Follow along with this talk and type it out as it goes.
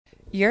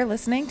You're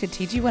listening to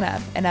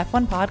TG1F, an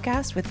F1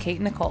 podcast with Kate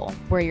and Nicole.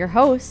 We're your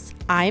hosts.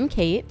 I'm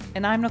Kate.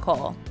 And I'm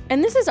Nicole.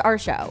 And this is our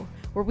show,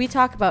 where we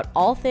talk about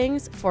all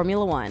things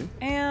Formula One.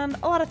 And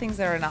a lot of things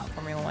that are not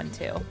Formula One,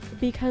 too.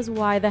 Because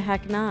why the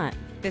heck not?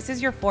 This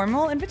is your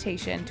formal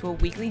invitation to a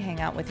weekly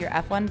hangout with your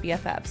F1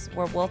 BFFs,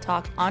 where we'll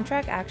talk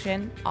on-track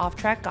action,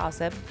 off-track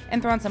gossip,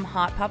 and throw in some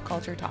hot pop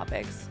culture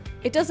topics.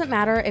 It doesn't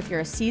matter if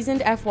you're a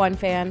seasoned F1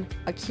 fan,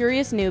 a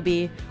curious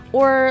newbie,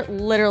 or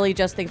literally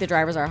just think the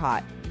drivers are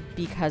hot.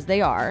 Because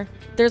they are.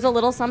 There's a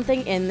little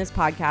something in this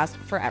podcast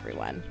for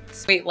everyone.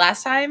 Wait,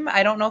 last time,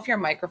 I don't know if your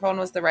microphone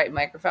was the right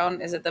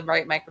microphone. Is it the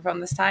right microphone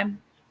this time?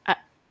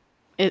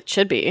 It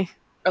should be.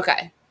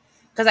 Okay.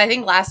 Because I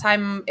think last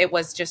time it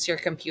was just your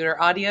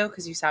computer audio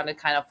because you sounded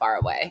kind of far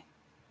away.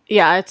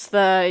 Yeah, it's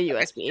the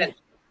USB. Okay.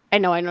 I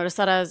know, I noticed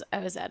that I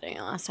was editing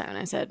it last time and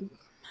I said,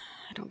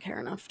 I don't care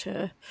enough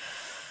to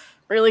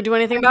really do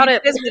anything about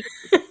it.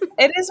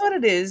 It is what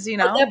it is, you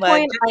know. At that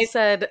point, I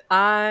said,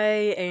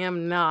 I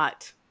am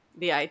not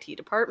the IT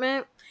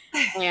department,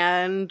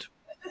 and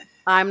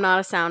I'm not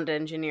a sound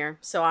engineer,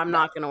 so I'm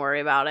not going to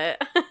worry about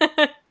it.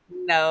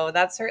 No,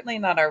 that's certainly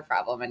not our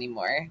problem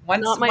anymore.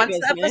 Once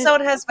the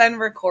episode has been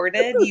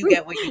recorded, you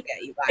get what you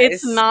get, you guys.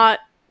 It's not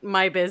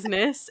my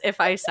business if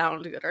I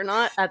sound good or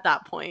not at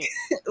that point.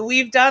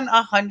 We've done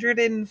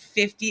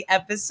 150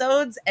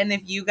 episodes, and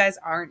if you guys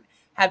aren't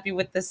happy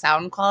with the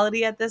sound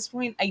quality at this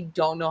point, I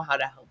don't know how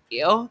to help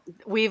you.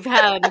 We've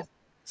had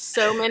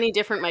so many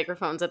different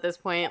microphones at this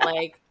point,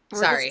 like...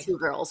 We're just two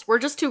girls.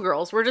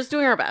 We're just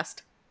doing our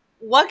best.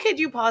 What could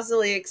you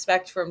possibly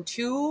expect from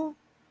two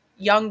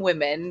young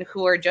women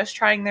who are just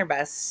trying their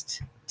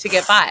best to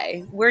get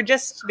by? We're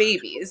just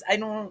babies.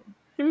 I'm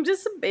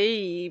just a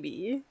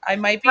baby. I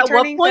might be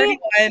turning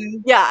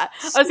 31. Yeah.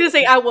 I was going to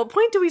say, at what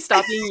point do we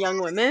stop being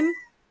young women?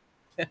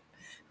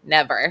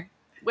 Never.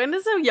 When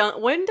does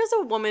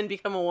a woman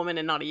become a woman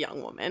and not a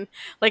young woman?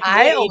 Like,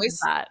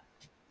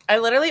 I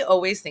literally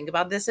always think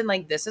about this, and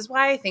like, this is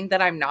why I think that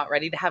I'm not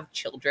ready to have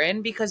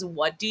children, because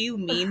what do you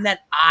mean that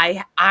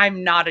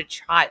I'm not a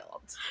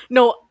child?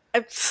 No,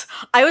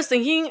 I was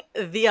thinking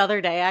the other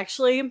day,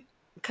 actually,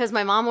 because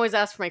my mom always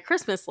asked for my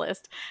Christmas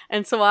list,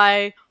 and so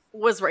I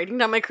was writing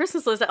down my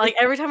Christmas list. Like,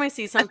 every time I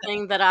see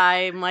something that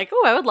I'm like,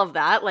 oh, I would love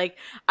that, like,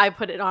 I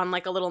put it on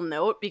like a little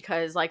note,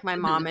 because like my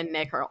mom and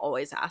Nick are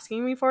always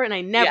asking me for it, and I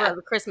never have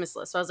a Christmas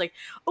list. So I was like,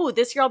 oh,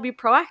 this year I'll be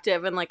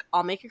proactive and like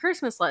I'll make a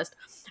Christmas list.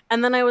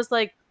 And then I was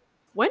like,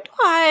 when am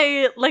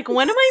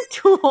I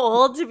too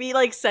old to be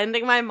like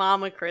sending my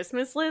mom a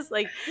Christmas list?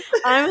 Like,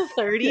 I'm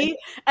 30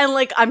 and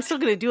like I'm still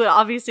gonna do it,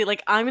 obviously.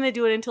 Like, I'm gonna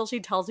do it until she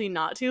tells me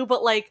not to,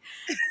 but like,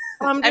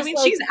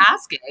 she's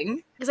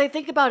asking. Because I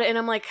think about it and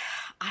I'm like,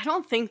 I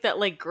don't think that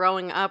like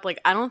growing up, like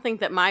I don't think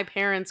that my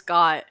parents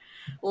got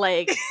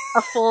like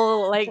a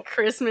full like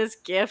Christmas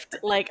gift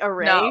like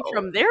array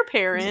from their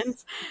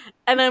parents.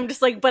 And I'm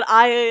just like, but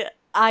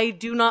I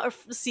do not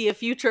see a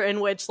future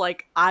in which,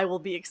 like, I will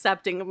be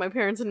accepting of my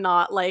parents and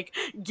not, like,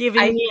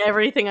 giving me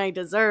everything I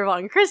deserve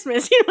on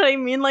Christmas. You know what I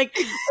mean? Like,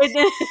 it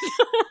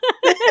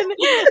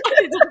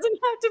doesn't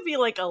have to be,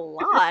 like, a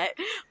lot.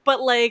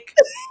 But, like,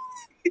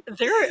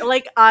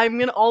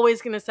 I'm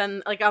always gonna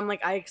send, like,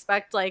 I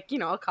expect, like, you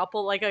know, a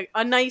couple, like,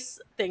 a nice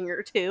thing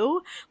or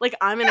two. Like,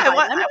 I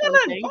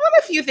want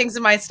a few things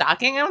in my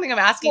stocking. I don't think I'm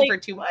asking for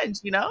too much,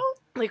 you know?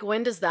 Like,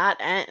 when does that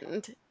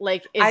end?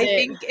 Like, I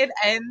think it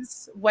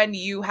ends when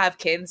you have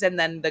kids and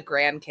then the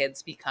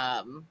grandkids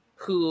become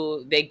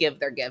who they give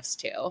their gifts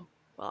to.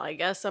 Well, I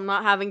guess I'm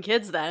not having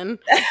kids then.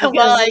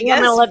 Well, I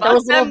guess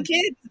fuck them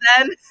kids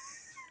then.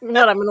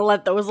 What, I'm going to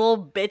let those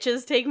little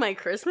bitches take my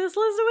Christmas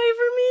list away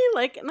from me?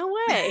 Like, no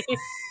way.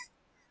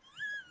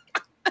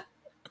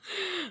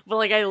 But,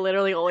 like, I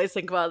literally always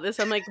think about this.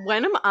 I'm like,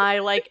 when am I,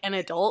 like, an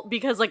adult?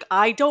 Because, like,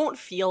 I don't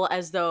feel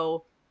as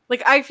though...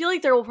 Like, I feel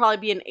like there will probably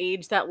be an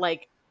age that,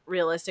 like,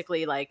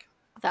 realistically, like,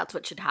 that's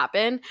what should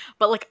happen.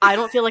 But, like, I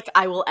don't feel like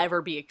I will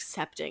ever be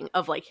accepting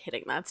of, like,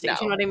 hitting that stage. No.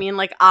 You know what I mean?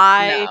 Like,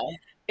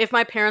 if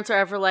my parents are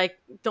ever like,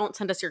 don't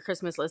send us your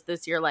Christmas list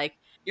this year, like...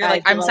 You're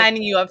like, I'm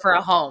signing you up for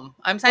a home.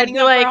 I'm signing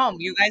you up for a home.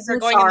 You guys are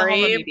going in the home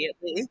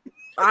immediately.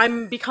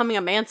 I'm becoming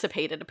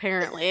emancipated,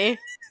 apparently.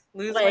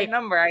 Lose my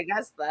number, I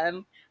guess,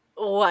 then.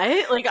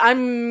 What? Like,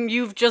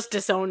 you've just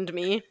disowned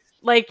me.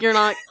 Like, you're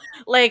not...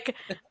 Like...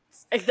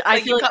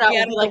 I feel like that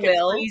would be like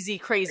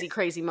a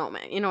crazy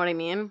moment. You know what I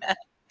mean?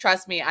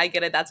 Trust me, I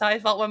get it. That's how I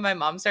felt when my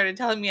mom started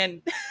telling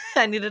me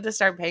I needed to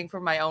start paying for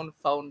my own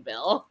phone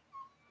bill.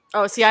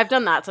 Oh, see, I've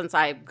done that since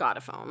I got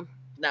a phone.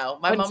 No,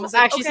 my mom was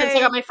like, actually, since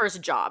I got my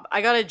first job.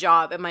 I got a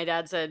job, and my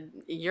dad said,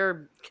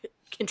 you're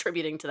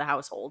contributing to the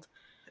household.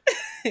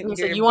 He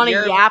said, you want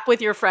to yap with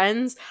your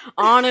friends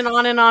on and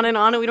on and on and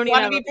on, and we don't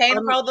even be paying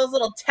for all those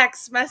little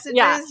text messages?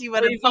 Yeah, you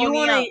want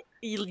to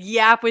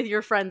yap with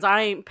your friends,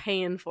 I ain't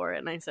paying for it.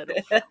 And I said,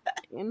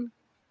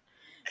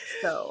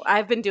 so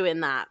I've been doing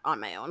that on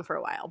my own for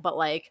a while. But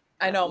like,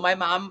 I know my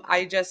mom,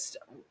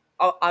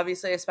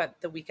 obviously I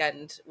spent the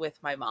weekend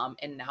with my mom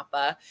in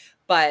Napa,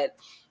 but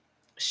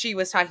she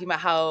was talking about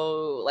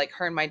how like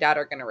her and my dad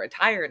are going to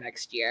retire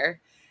next year.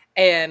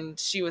 And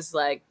she was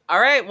like, all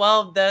right,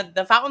 well,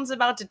 the fountain's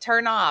about to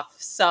turn off,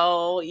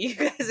 so you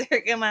guys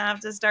are gonna have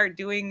to start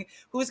doing,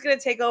 who's gonna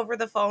take over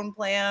the phone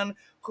plan,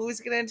 who's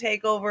gonna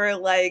take over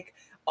like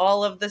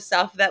all of the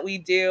stuff that we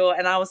do.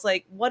 And I was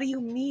like, what do you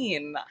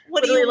mean,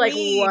 what do Literally, you like,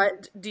 mean?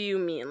 what do you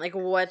mean? Like,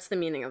 what's the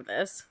meaning of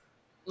this?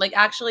 Like,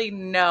 actually,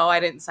 no, I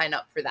didn't sign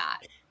up for that.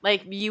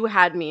 Like, you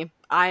had me.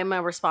 I am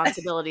a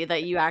responsibility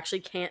that you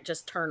actually can't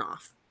just turn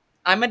off.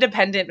 I'm a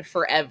dependent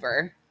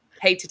forever.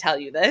 Hate to tell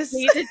you this.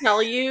 Hate to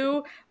tell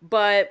you,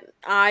 but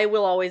I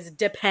will always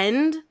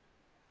depend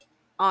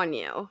on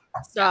you.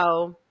 Yeah.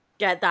 So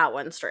get that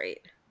one straight.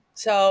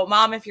 So,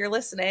 Mom, if you're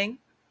listening,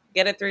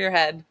 get it through your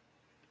head.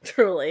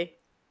 Truly.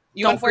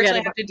 You Don't forget unfortunately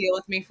about have to deal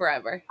with me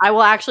forever. I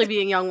will actually be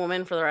a young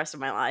woman for the rest of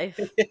my life.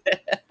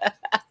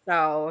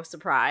 So,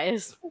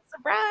 surprise.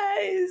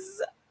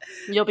 Surprise.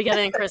 You'll be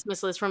getting a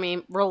Christmas list from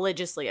me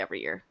religiously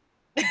every year.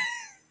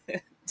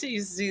 So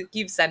you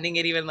keep sending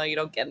it even though you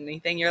don't get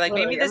anything. You're like,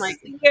 maybe Literally, I'm this like,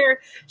 is the year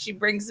she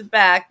brings it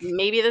back.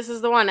 maybe this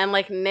is the one. And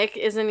like, Nick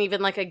isn't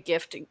even like a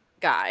gift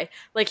guy.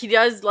 Like, he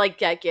does like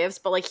get gifts,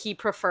 but like he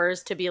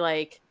prefers to be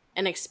like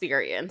an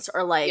experience.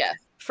 Or like Yeah.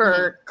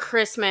 for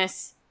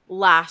Christmas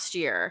last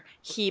year,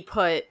 he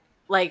put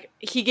like,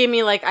 he gave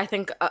me like, I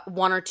think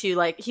one or two,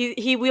 like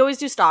we always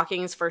do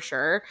stockings for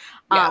sure.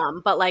 Yeah.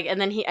 But like, and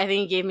then I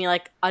think he gave me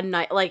like a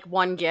night, like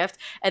one gift.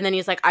 And then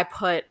he's like, I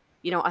put,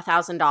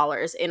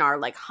 $1,000 in our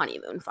like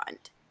honeymoon fund.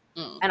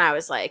 Mm. And I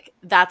was like,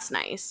 that's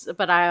nice,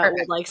 but I would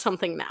Perfect. like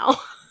something now.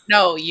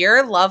 No,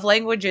 your love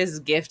language is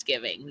gift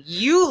giving.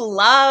 You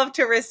love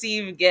to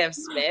receive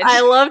gifts, bitch.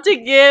 I love to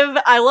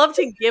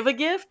give a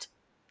gift,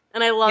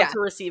 and I love Yeah. to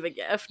receive a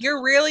gift.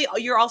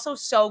 You're also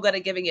so good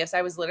at giving gifts.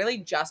 I was literally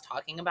just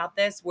talking about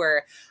this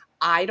where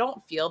I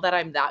don't feel that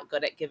I'm that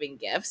good at giving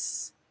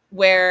gifts.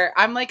 Where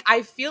I'm like,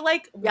 I feel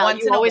like Yeah, once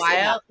you in a always say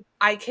that. while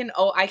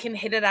I can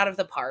hit it out of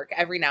the park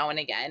every now and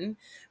again.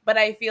 But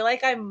I feel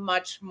like I'm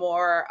much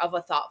more of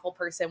a thoughtful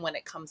person when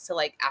it comes to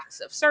like acts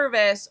of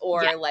service Yeah.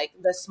 or like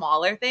the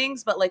smaller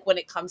things. But like when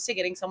it comes to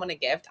getting someone a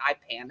gift, I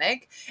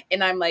panic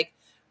and I'm like,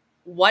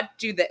 what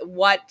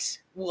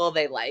will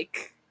they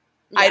like?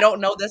 I Yeah.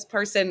 don't know this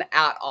person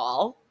at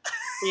all.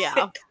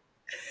 Yeah.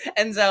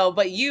 And so,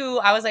 but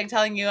I was like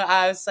telling you,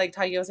 I was like,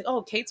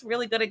 oh, Kate's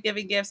really good at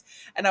giving gifts.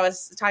 And I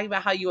was talking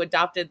about how you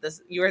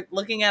were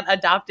looking at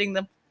adopting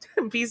the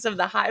piece of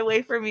the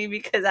highway for me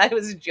because I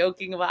was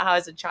joking about how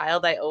as a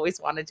child, I always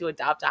wanted to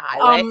adopt a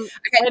highway.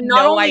 I had And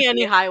not no only idea.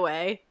 any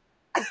highway.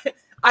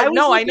 I was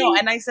know. looking-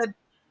 And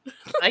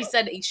I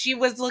said she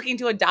was looking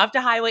to adopt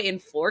a highway in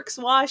Forks,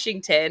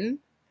 Washington.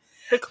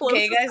 The closest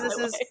Okay, guys, highway.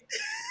 this is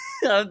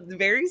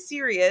very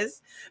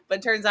serious,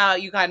 but turns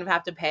out you kind of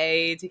have to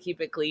pay to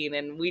keep it clean.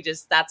 And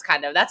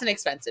that's an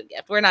expensive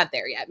gift. We're not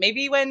there yet.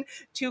 Maybe when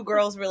Two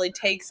Girls really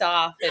takes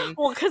off and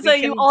Well, because we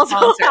you can also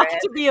sponsor have it.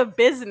 to be a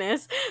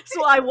business.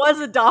 So I was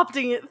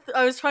adopting it.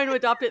 I was trying to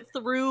adopt it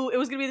through. It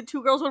was going to be the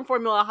Two Girls One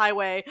Formula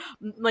Highway,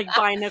 like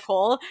by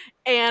Nicole.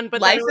 But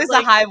then Life it was is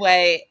like, a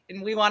highway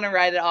and we want to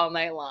ride it all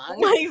night long.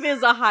 life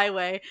is a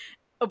highway.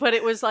 But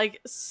it was like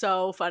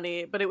so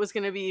funny. But it was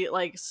going to be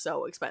like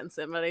so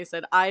expensive. But I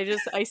said,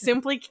 I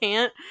simply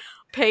can't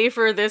pay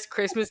for this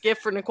Christmas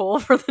gift for Nicole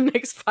for the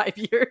next 5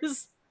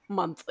 years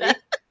monthly.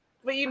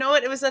 But you know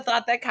what? It was a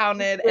thought that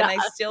counted, Yeah. and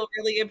I still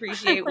really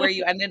appreciate where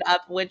you ended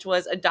up, which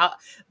was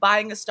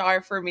buying a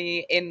star for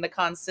me in the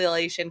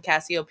constellation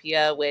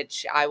Cassiopeia,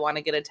 which I want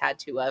to get a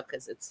tattoo of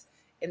because it's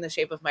in the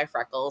shape of my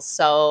freckles.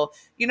 So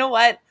you know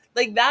what?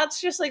 Like that's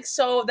just like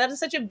that is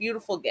such a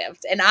beautiful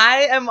gift, and I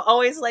am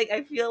always like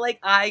I feel like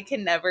I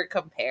can never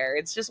compare.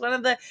 It's just one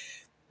of the,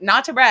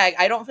 not to brag,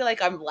 I don't feel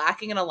like I'm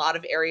lacking in a lot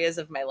of areas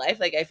of my life.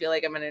 Like I feel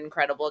like I'm an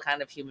incredible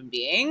kind of human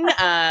being,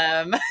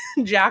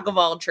 jack of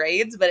all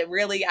trades, but I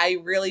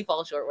really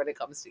fall short when it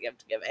comes to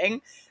gift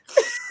giving.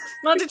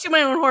 Not to toot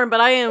my own horn, but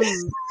I am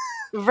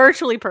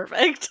virtually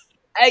perfect.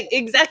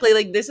 Exactly.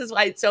 Like this is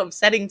why it's so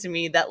upsetting to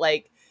me that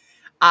like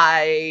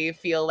I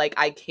feel like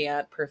I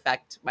can't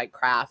perfect my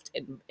craft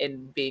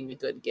in being a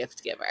good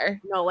gift giver.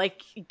 No,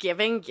 like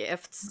giving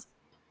gifts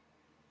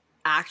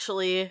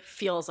actually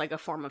feels like a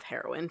form of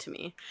heroin to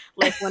me.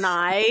 Like when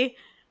I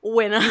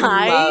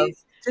Love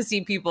to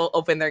see people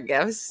open their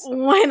gifts.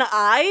 when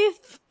I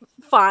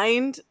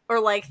find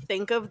or like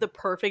think of the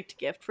perfect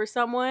gift for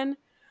someone,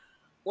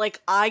 like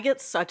I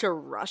get such a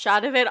rush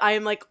out of it. I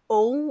am like,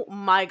 oh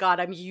my god,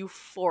 I'm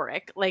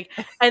euphoric. Like,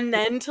 and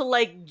then to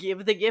like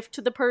give the gift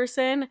to the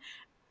person,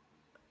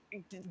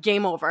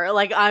 game over.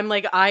 Like I'm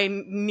like I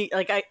need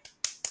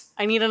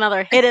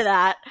another hit of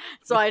that.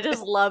 So I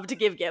just love to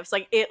give gifts.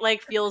 Like it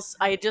like feels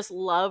I just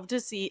love to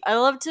see I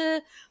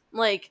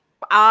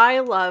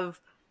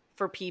love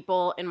for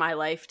people in my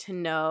life to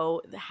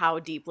know how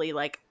deeply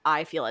like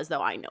I feel as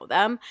though I know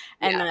them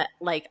and Yeah. that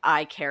like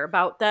I care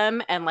about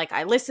them and like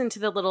I listen to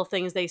the little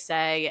things they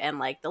say and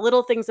like the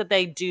little things that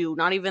they do,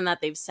 not even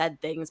that they've said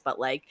things, but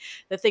like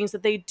the things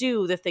that they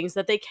do, the things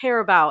that they care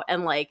about,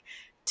 and like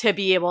to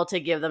be able to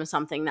give them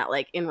something that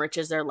like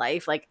enriches their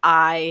life. Like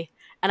I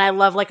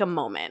love like a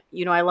moment.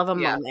 I love a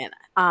Yeah. moment.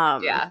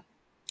 Yeah.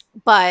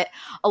 But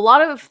a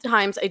lot of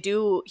times I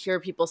do hear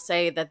people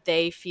say that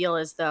they feel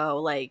as though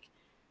like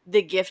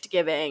the gift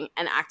giving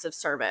and acts of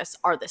service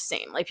are the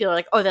same. Like people are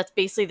like, oh, that's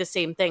basically the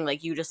same thing.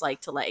 Like you just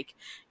like to like,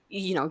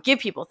 give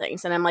people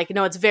things. And I'm like,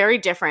 no, it's very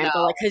different.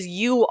 But like, No. cause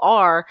you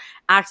are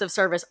acts of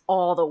service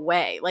all the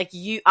way. Like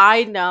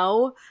I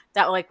know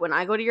that like when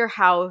I go to your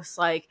house,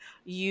 like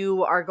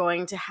you are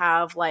going to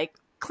have like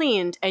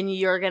cleaned and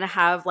you're going to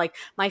have like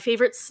my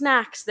favorite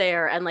snacks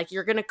there and like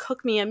you're going to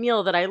cook me a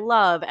meal that I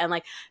love and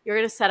like you're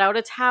going to set out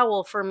a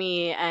towel for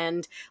me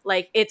and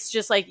like it's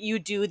just like you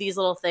do these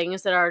little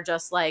things that are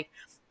just like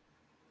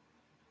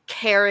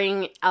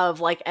caring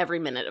of like every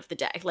minute of the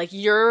day. Like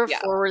you're Yeah.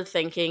 forward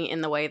thinking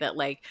in the way that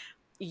like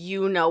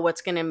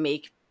what's going to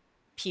make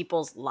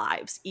people's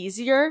lives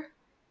easier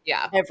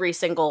Yeah. every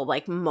single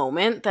like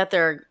moment that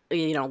they're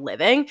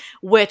living,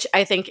 which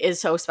I think is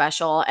so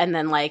special. And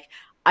then like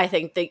I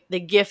think the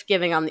gift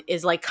giving on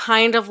is like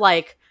kind of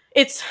like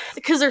it's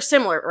because they're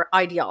similar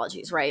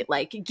ideologies, right?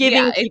 Like Yeah.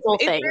 giving people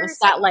It's very things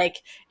that similar.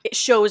 like it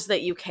shows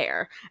that you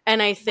care.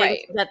 And I think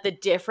Right. that the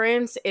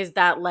difference is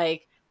that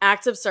like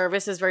acts of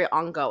service is very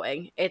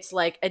ongoing. It's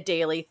like a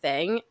daily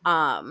thing.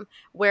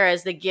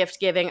 Whereas the gift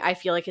giving I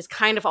feel like is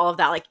kind of all of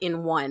that like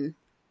in one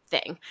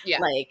thing. Yeah.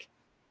 Like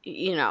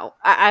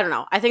I don't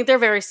know. I think they're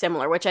very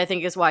similar, which I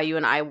think is why you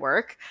and I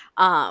work.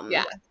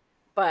 Yeah.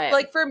 But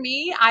Like for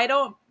me, I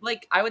don't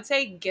like, I would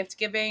say gift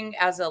giving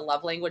as a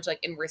love language, like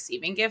in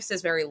receiving gifts,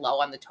 is very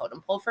low on the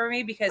totem pole for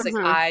me because like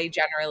mhm, I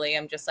generally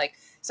am just like,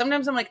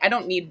 sometimes I'm like, I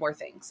don't need more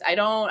things. I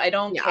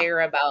don't yeah,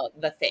 care about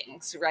the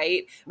things,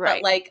 right? But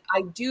right. like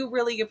I do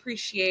really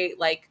appreciate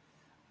like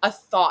a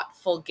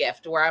thoughtful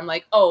gift where I'm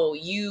like, oh,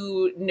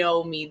 you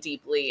know me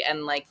deeply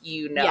and like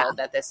you Yeah, know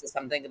that this is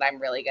something that I'm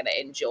really going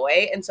to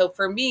enjoy. And so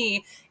for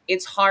me,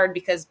 it's hard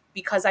because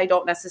I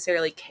don't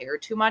necessarily care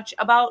too much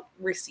about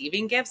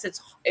receiving gifts.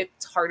 It's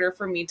harder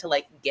for me to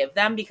like give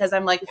them because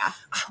I'm like, yeah,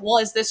 "Ah, well,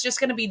 is this just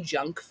going to be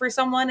junk for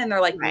someone and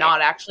they're like right,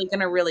 not actually going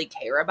to really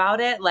care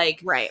about it?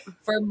 Like right.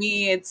 for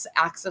me, it's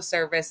acts of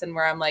service and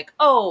where I'm like,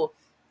 oh,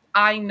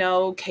 I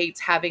know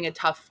Kate's having a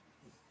tough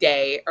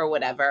day or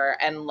whatever,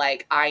 and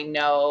like I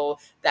know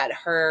that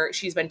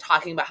she's been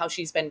talking about how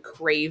she's been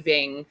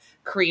craving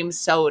cream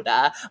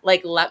soda.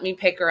 Like let me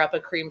pick her up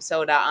a cream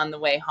soda on the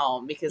way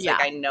home because like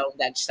Yeah, I know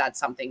that that's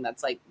something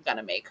that's like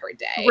gonna make her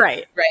day,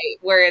 right. right?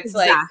 Where it's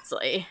like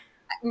Exactly.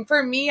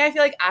 for me, I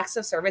feel like acts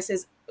of service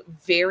is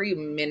very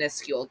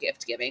minuscule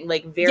gift giving,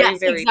 like very Yes,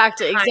 very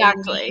exactly, tiny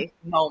exactly.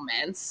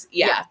 moments.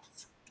 Yes.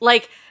 Yeah.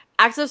 Like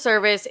acts of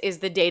service is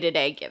the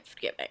day-to-day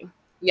gift giving.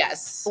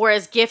 Yes.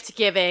 Whereas gift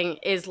giving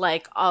is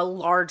like a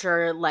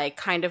larger, like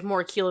kind of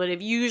more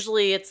cumulative.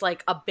 Usually it's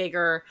like a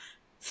bigger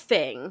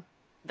thing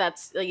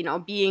that's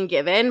being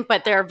given,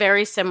 but there are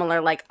very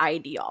similar like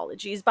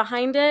ideologies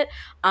behind it,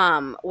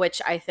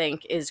 which I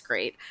think is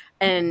great.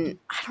 And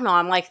I don't know,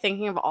 I'm like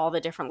thinking of all the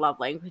different love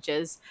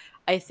languages.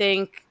 I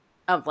think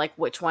of like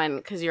which one,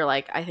 because you're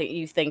like, I think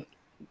you think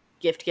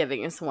gift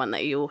giving is the one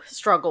that you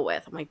struggle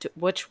with. I'm like,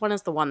 which one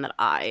is the one that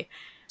I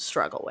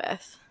struggle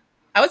with?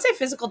 I would say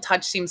physical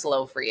touch seems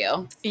low for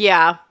you,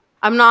 Yeah,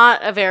 I'm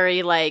not a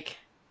very like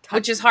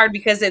which is touchy. hard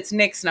because it's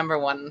Nick's number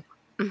one.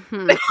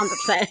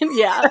 100%.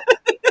 Yeah,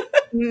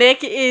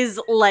 Nick is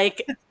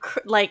like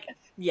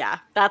yeah,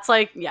 that's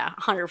like yeah,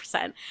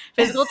 100%.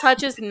 Physical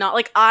touch is not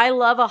like I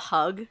love a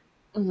hug,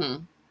 Hmm.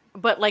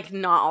 but like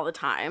not all the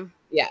time.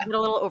 I Yeah. get a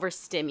little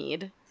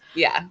overstimmied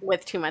Yeah.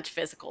 with too much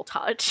physical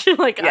touch.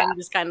 Like Yeah. I'm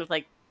just kind of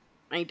like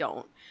I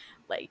don't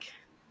like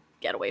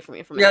get away from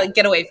me for a You're minute. like,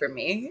 get away from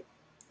me.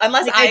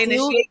 Unless Like I I do,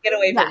 initiate, get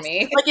away from yes.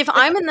 me. Like if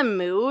I'm in the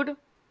mood,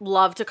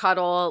 love to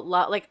cuddle.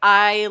 Like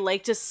I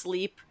like to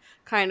sleep,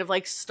 kind of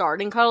like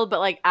starting cuddle, but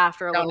like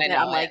after a Don't little I bit,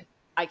 I'm know like, it?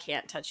 I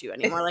can't touch you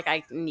anymore. Like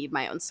I need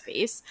my own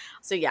space.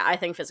 So yeah, I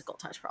think physical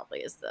touch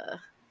probably is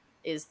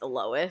the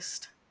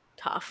lowest.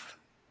 Tough,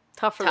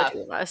 tough for the Tough.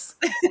 two of us.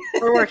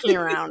 We're working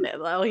around it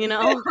though, you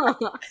know.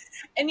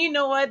 And you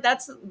know what?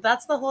 That's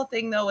the whole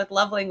thing though with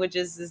love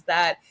languages is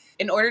that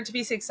in order to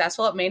be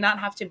successful, it may not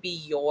have to be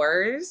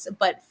yours,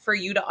 but for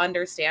you to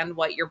understand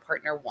what your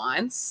partner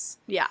wants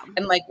Yeah,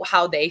 and like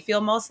how they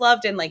feel most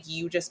loved, and like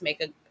you just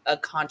make a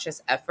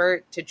conscious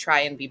effort to try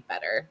and be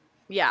better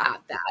yeah,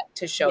 at that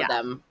to show yeah.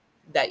 them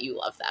that you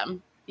love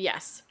them.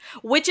 Yes.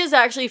 Which is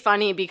actually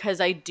funny because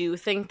I do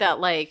think that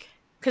like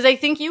because I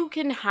think you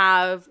can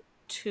have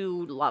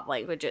two love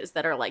languages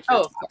that are like your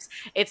Oh, of tops.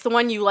 It's the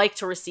one you like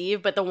to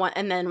receive, but the one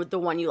and then the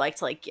one you like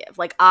to like give.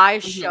 Like I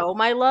course. Hmm. show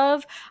my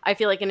love, I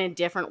feel like in a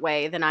different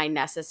way than I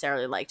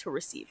necessarily like to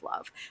receive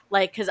love.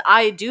 Like cuz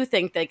I do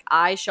think that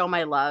I show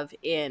my love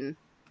in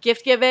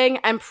gift giving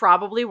and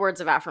probably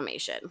words of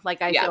affirmation.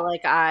 Like I Yeah. feel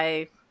like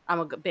I'm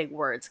a big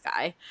words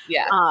guy.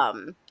 Yeah.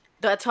 Um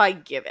that's how I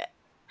give it.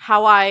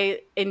 How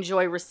I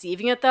enjoy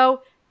receiving it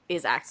though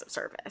is acts of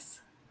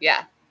service.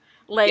 Yeah.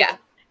 Like Yeah.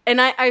 and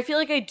I feel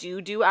like I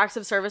do acts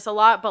of service a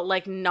lot, but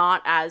like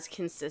not as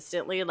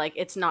consistently. Like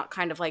it's not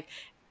kind of like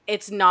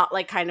it's not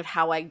like kind of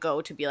how I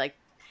go to be like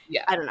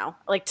Yeah. I don't know,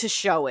 like to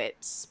show it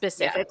Yeah.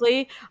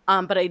 specifically.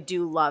 But I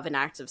do love an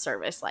acts of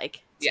service,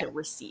 like Yeah. to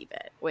receive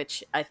it,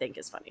 which I think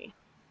is funny.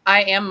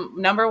 I am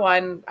number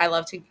one. I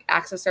love to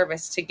access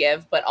service to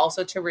give, but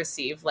also to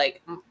receive.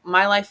 Like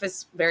my life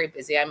is very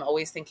busy. I'm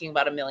always thinking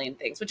about a million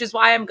things, which is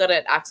why I'm good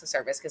at access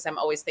service because I'm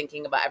always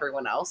thinking about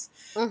everyone else.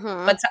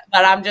 Mm-hmm.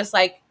 But I'm just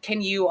like,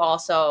 can you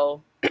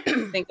also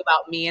think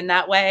about me in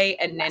that way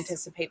and Yes.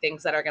 anticipate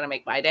things that are going to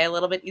make my day a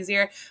little bit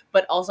easier?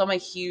 But also, I'm a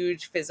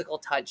huge physical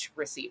touch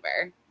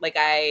receiver. Like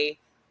I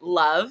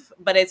love,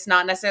 but it's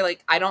not necessarily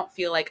like I don't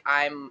feel like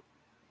I'm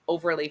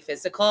overly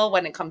physical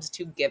when it comes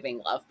to giving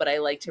love, but I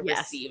like to Yes.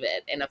 receive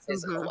it in a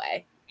physical Mm-hmm.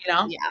 way, you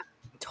know? Yeah.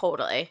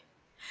 Totally.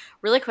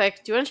 Really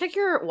quick, do you want to check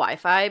your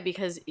Wi-Fi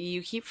because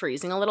you keep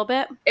freezing a little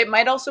bit? It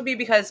might also be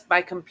because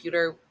my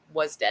computer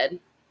was dead.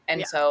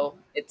 And Yeah. so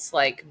it's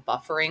like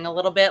buffering a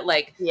little bit,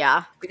 like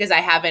Yeah. because I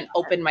haven't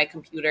opened my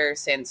computer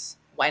since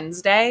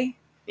Wednesday.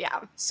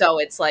 Yeah. So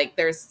it's like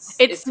It it's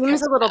seems a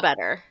catching little up.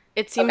 better.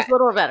 It seems Okay. a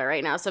little better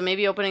right now. So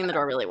maybe opening the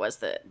door really was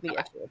the Okay.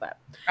 issue, but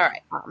All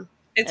right.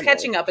 It's anyways.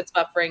 catching up. It's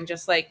buffering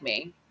just like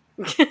me.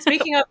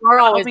 Speaking of We're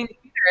not always. opening the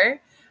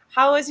computer,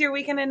 how was your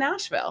weekend in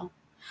Nashville?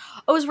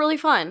 It was really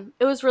fun.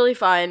 It was really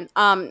fun.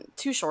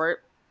 Too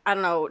short. I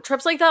don't know.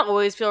 Trips like that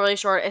always feel really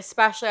short,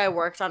 especially I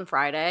worked on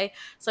Friday.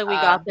 So we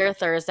got there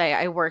Thursday.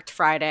 I worked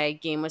Friday.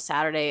 Game was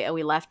Saturday, and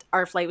we left.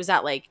 Our flight was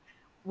at like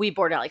we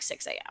boarded at like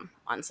 6 a.m.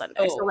 on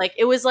Sunday. So Oh, like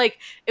it was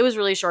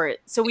really short.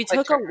 So we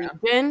quick took turnaround.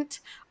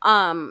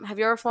 Allegiant. Have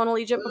you ever flown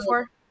Allegiant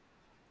before?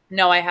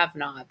 No, I have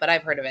not, but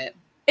I've heard of it.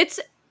 It's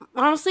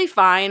honestly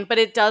fine, but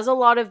it does a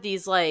lot of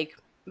these like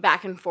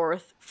back and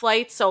forth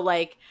flights. So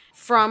like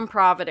from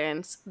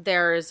Providence,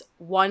 there's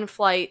one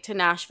flight to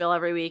Nashville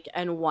every week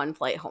and one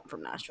flight home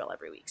from Nashville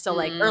every week. So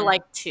like or Mm,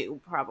 like two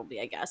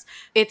probably, I guess.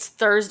 It's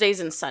Thursdays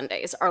and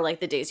Sundays are like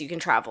the days you can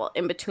travel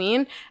in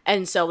between.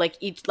 And so like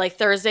each like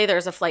Thursday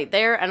there's a flight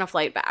there and a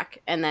flight back.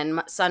 And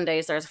then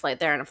Sundays there's a flight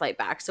there and a flight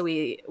back. So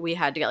we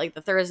had to get like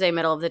the Thursday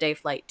middle of the day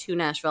flight to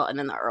Nashville and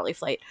then the early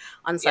flight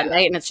on yeah.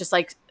 Sunday, and it's just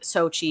like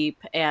so cheap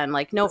and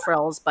like no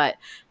frills, but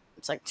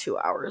it's like 2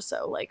 hours,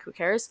 so like who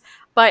cares?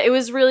 But it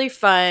was really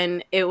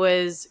fun. It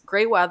was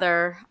great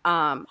weather,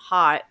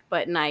 hot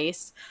but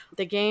nice.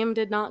 The game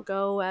did not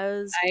go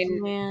as I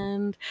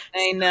planned,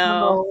 I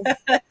know.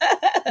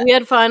 so we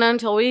had fun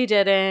until we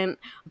didn't.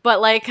 But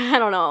like I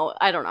don't know.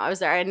 I was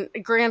there, and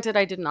granted,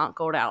 I did not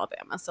go to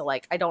Alabama, so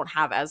like I don't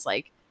have as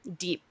like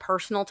deep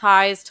personal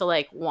ties to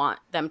like want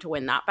them to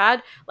win that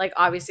bad. Like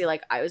obviously,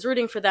 like I was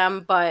rooting for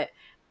them, but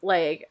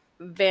like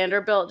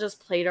Vanderbilt just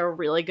played a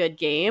really good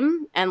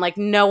game, and like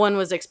no one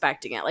was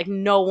expecting it. Like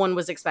no one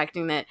was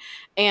expecting it,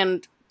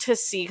 and to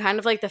see kind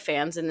of like the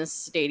fans in this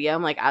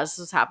stadium, like as this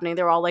was happening,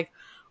 they were all like,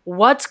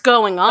 "What's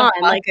going The on?"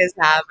 fuck Like is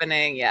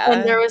happening? and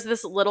Yeah. there was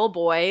this little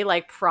boy,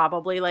 like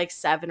probably like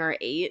 7 or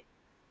 8,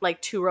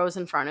 like 2 rows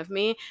in front of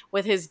me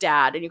with his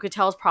dad. And you could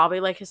tell it's probably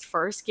like his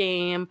first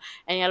game.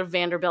 And he had a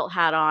Vanderbilt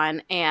hat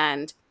on.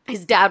 And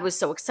his dad was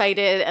so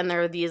excited. And there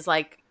were these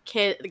like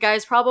the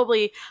guys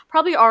probably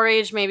our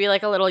age, maybe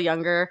like a little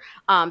younger,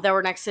 that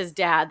were next to his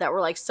dad that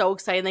were like so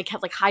excited. And they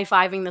kept like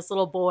high-fiving this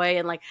little boy.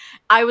 And like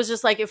I was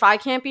just like, if I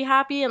can't be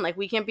happy and like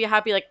we can't be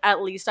happy, like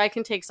at least I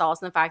can take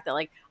solace in the fact that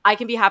like I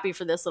can be happy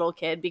for this little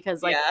kid,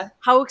 because like Yeah.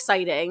 how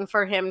exciting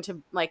for him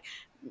to like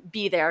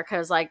be there,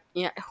 because like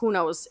who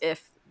knows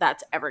if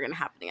that's ever gonna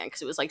happen again,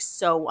 because it was like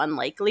so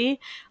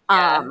unlikely.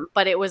 Yeah.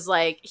 But it was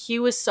like he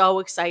was so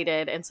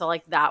excited, and so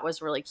like that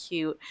was really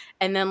cute.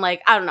 And then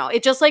like I don't know,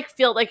 it just like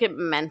felt like it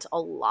meant a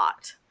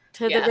lot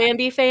to the Yeah.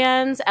 Vandy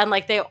fans, and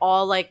like they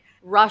all like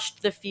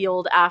rushed the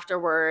field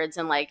afterwards,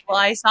 and like Well,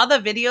 I saw the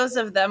videos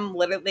of them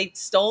literally they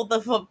stole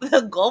the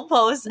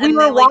goalposts we and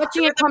were they like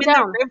watching threw it them come in the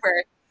down.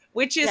 river,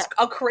 which Yeah, is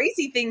a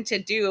crazy thing to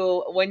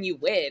do when you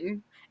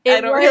win. I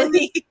it don't was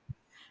really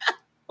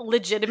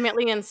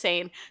legitimately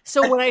insane.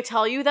 So when I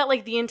tell you that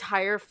like the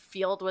entire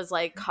field was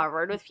like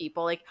covered with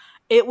people, like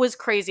it was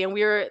crazy. And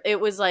it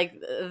was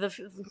like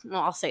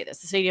well, I'll say this,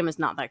 the stadium is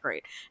not that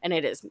great, and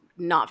it is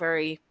not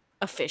very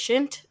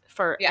efficient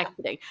for Yeah.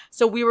 exiting.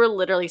 So we were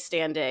literally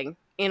standing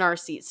in our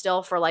seat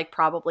still for like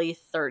probably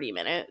 30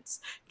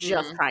 minutes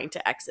just Mm. trying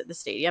to exit the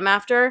stadium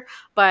after.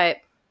 But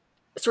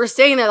so we're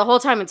staying there the whole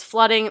time. It's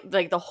flooding.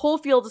 Like the whole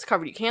field is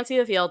covered. You can't see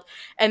the field.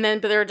 And then,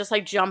 but they're just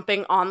like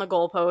jumping on the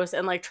goalpost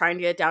and like trying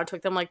to get down. It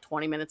took them like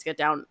 20 minutes to get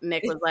down.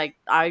 Nick was like,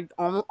 I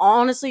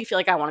honestly feel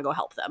like I want to go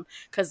help them,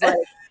 because like,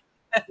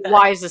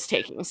 why is this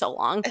taking so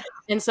long?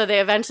 And so they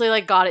eventually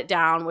like got it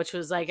down, which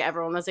was like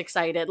everyone was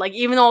excited. Like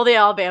even all the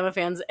Alabama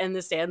fans in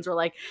the stands were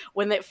like,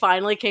 when it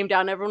finally came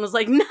down, everyone was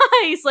like,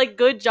 nice, like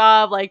good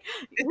job, like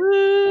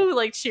woo,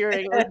 like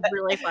cheering. It was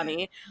really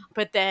funny.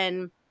 But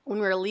then when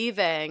we were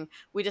leaving,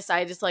 we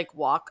decided to like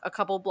walk a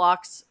couple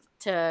blocks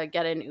to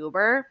get an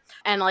Uber.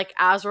 And like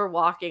as we're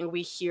walking,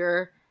 we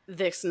hear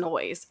this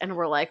noise and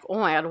we're like, oh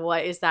my god,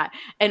 what is that?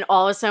 And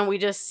all of a sudden we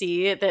just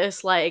see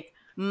this like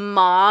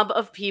mob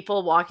of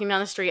people walking down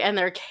the street and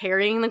they're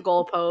carrying the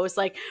goalpost.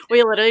 Like,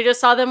 we literally just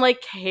saw them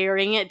like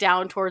carrying it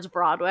down towards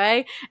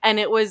Broadway, and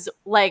it was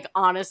like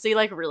honestly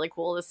like really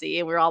cool to see.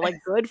 And we were all like,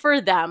 good for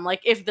them.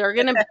 Like, if they're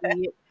gonna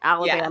beat Yeah.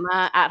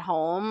 Alabama at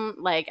home,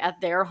 like at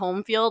their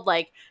home field,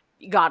 like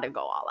you gotta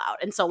go all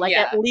out. And so like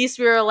Yeah. at least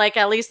we were like,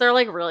 at least they're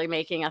like really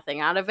making a thing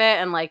out of it.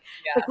 And like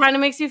it kind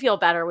of makes you feel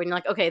better when you're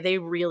like, okay, they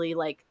really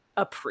like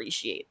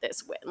appreciate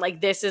this win.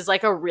 Like, this is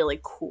like a really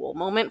cool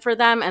moment for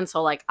them, and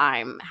so like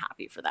I'm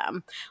happy for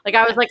them. Like,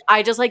 I was like,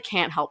 I just like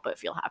can't help but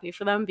feel happy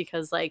for them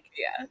because like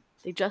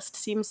they just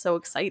seem so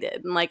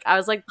excited, and like I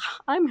was like,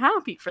 I'm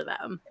happy for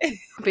them.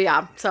 But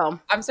yeah, so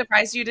I'm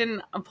surprised you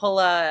didn't pull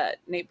a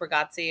Nate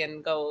Bargatze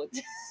and go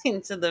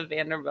into the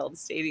Vanderbilt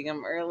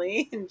Stadium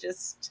early and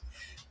just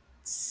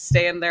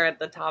stand there at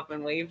the top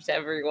and wave to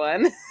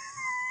everyone.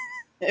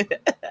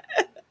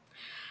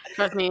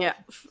 trust me,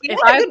 He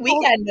had a good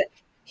weekend.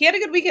 He had a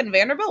good weekend.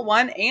 Vanderbilt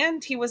won,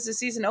 and he was the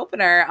season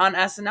opener on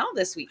SNL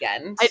this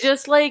weekend. I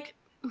just like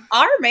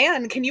our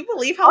man. Can you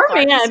believe how our far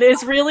man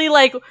is really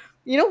like,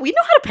 you know, we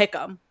know how to pick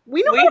him.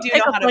 We know how to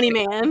pick a funny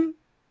man.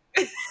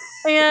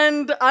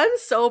 And I'm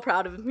so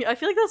proud of him. I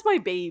feel like that's my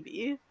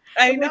baby.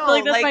 I know. I feel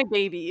like that's my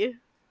baby.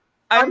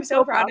 I'm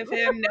so proud of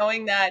him,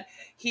 knowing that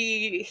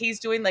he's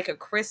doing like a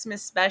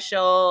Christmas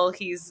special.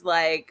 He's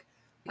like,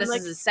 this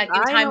is his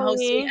second time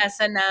hosting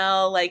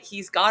SNL. Like,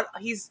 he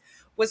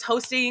was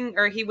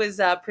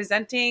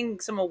presenting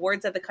some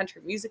awards at the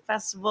Country Music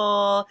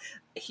Festival.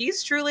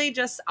 He's truly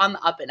just on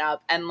the up and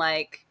up, and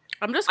like,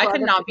 I'm just I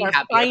could not be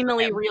happier.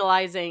 Finally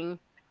realizing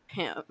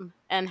him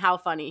and how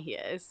funny he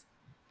is.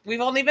 We've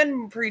only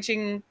been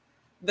preaching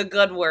the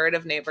good word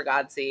of Nate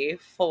Bargatze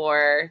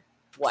for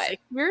what?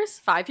 6 years?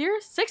 5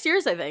 years? 6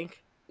 years, I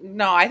think.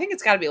 No, I think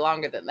it's got to be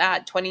longer than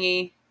that.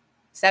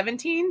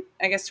 2017?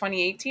 I guess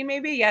 2018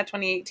 maybe? Yeah,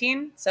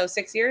 2018. So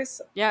 6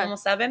 years? Yeah.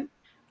 Almost 7?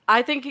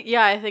 I think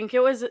it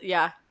was,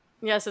 yeah,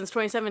 since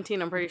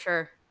 2017, I'm pretty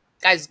sure.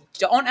 Guys,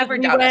 don't ever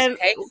doubt us,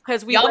 okay?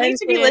 Because y'all need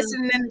to be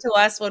listening to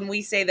us when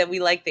we say that we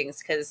like things,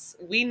 because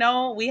we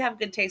know we have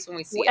good taste when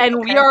we see it. And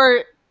we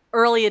are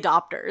early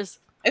adopters.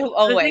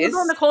 Always. The thing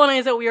about Nicole and I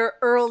is that we are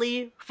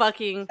early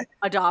fucking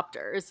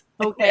adopters,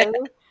 okay?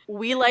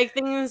 We like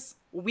things.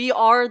 We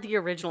are the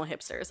original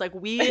hipsters. Like,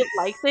 we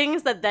like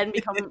things that then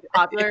become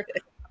popular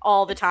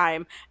all the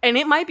time. And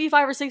it might be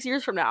 5 or 6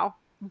 years from now,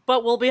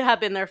 but we'll have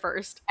been there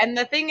first. And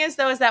the thing is,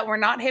 though, is that we're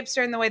not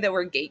hipster in the way that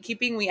we're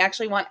gatekeeping. We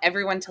actually want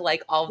everyone to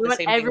like all of the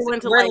same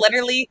things. We're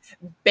literally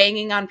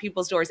banging on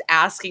people's doors,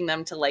 asking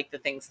them to like the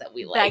things that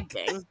we like.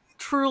 Begging.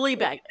 Truly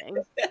begging.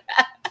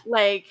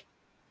 Like,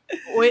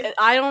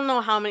 I don't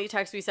know how many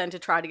texts we sent to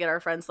try to get our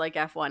friends like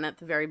F1 at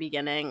the very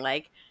beginning.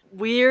 Like,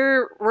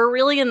 we're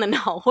really in the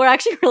know. We're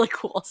actually really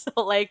cool. So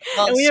like,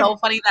 well, it's so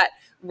funny that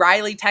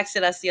Riley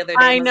texted us the other day.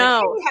 I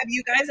know. Like, hey, have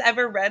you guys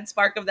ever read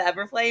Spark of the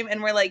Everflame?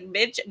 And we're like,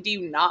 bitch, do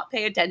you not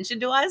pay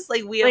attention to us?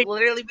 Like, we have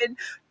literally been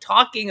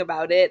talking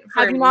about it for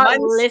have you not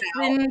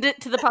listened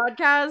to the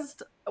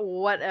podcast?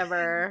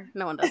 Whatever.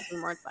 No one does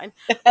anymore. It's fine.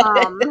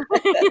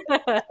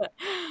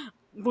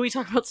 We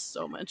talk about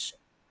so much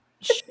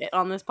shit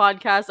on this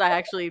podcast. I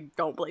actually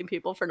don't blame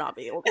people for not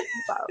being able to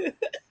keep up.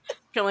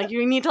 I'm like,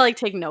 you need to like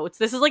take notes.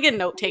 This is like a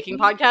note-taking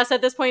podcast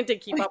at this point to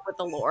keep up with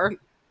the lore.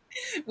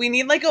 We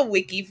need like a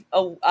wiki,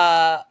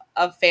 a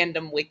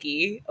fandom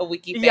wiki, a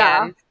wiki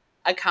fan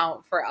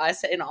account for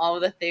us and all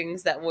of the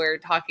things that we're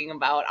talking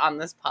about on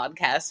this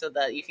podcast, so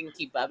that you can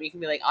keep up. You can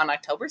be like, on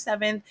October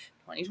 7th,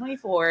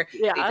 2024,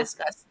 they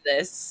discussed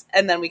this,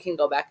 and then we can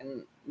go back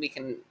and we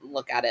can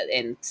look at it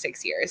in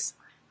 6 years.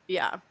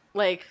 Yeah,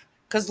 like,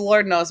 because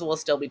Lord knows we'll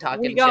still be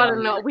talking. We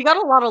gotta know. We got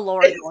a lot of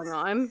lore going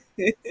on.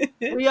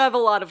 We have a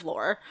lot of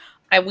lore.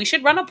 And we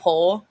should run a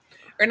poll,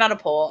 or not a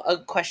poll, a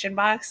question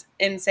box,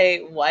 and say,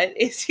 what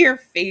is your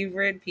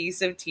favorite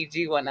piece of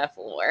TG1F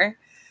lore?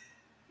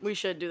 We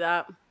should do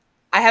that.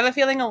 I have a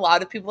feeling a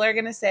lot of people are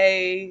going to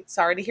say,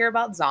 sorry to hear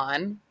about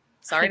Zahn.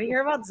 Sorry to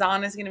hear about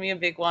Zahn is going to be a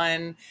big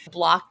one.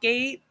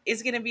 Blockgate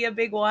is going to be a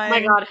big one. Oh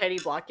my God, Hetty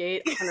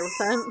Blockgate,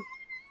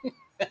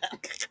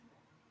 100%.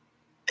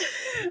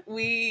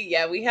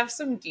 We have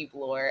some deep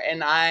lore,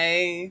 and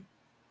I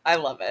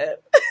love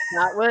it.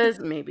 That was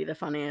maybe the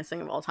funniest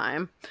thing of all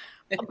time.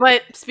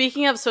 But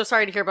speaking of so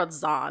sorry to hear about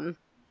Zahn,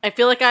 I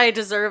feel like I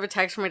deserve a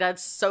text from my dad.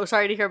 So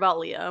sorry to hear about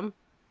Liam.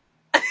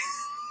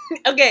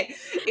 Okay,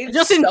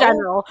 just in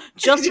general,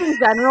 so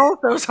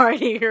sorry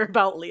to hear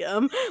about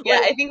Liam. Yeah,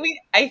 like,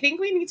 I think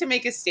we need to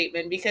make a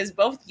statement, because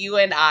both you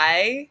and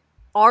I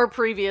are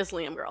previous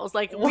Liam girls.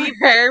 Like, we've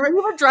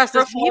addressed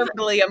this.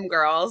 Liam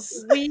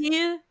girls.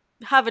 We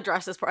have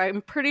addressed this.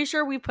 I'm pretty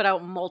sure we put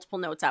out multiple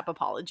notes app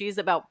apologies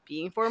about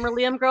being former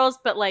Liam girls,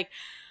 but like,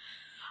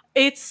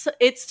 it's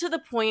to the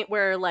point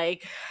where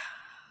like,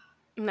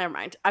 never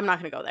mind. I'm not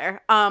gonna go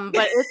there.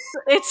 But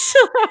it's.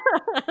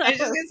 I was just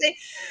gonna say,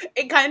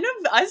 it kind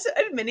of, us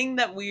admitting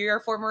that we are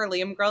former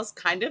Liam girls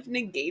kind of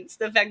negates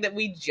the fact that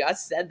we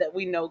just said that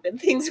we know good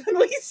things when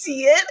we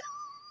see it.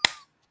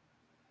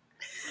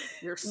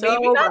 You're so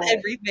maybe not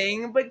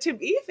everything, but to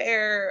be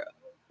fair,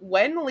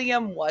 when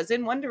Liam was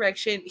in One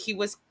Direction, he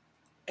was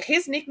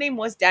his nickname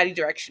was Daddy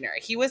Directioner.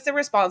 He was the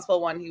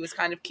responsible one. He was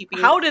kind of keeping.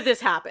 How did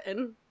this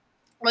happen?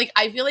 Like,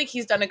 I feel like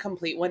he's done a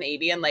complete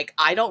 180, and like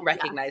I don't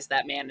recognize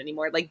that man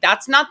anymore. Like,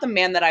 that's not the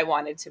man that I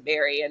wanted to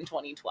marry in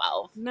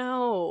 2012.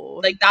 No.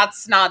 Like,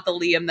 that's not the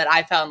Liam that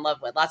I fell in love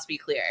with. Let's be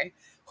clear.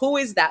 Who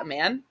is that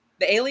man?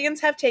 The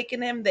aliens have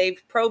taken him, they've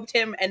probed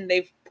him, and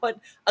they've put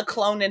a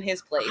clone in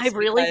his place. I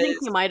really think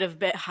he might have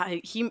been.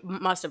 He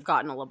must have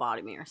gotten a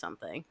lobotomy or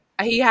something.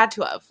 He had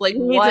to have. Like, he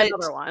what? needs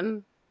another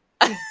one.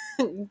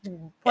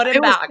 Put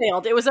him back.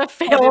 Failed. It was a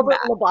failed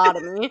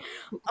lobotomy.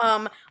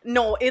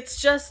 No, it's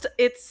just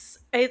it's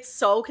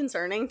so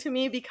concerning to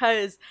me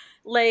because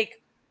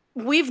like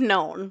we've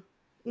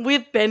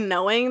been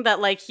knowing that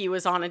like he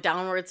was on a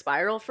downward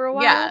spiral for a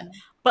while. Yeah.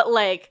 But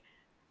like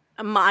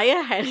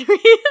Maya Henry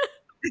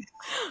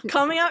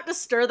coming out to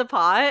stir the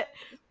pot.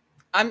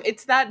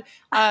 It's that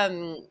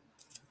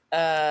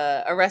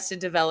Arrested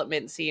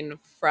Development scene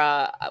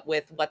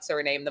with what's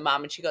her name, the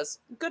mom, and she goes,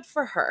 "Good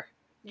for her."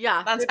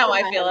 Yeah, that's how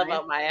I feel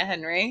about Maya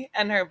Henry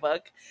and her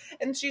book.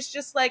 And she's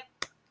just like,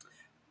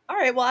 all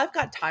right, well, I've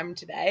got time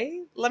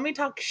today. Let me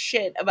talk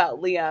shit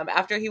about Liam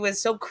after he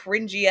was so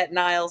cringy at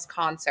Niall's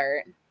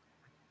concert.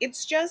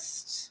 It's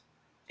just,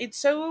 it's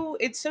so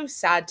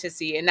sad to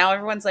see. And now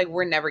everyone's like,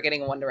 we're never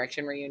getting a One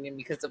Direction reunion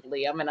because of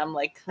Liam. And I'm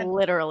like,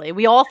 literally,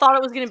 we all thought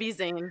it was going to be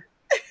Zayn.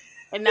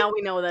 And now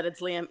we know that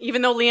it's Liam,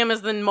 even though Liam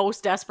is the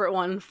most desperate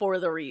one for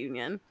the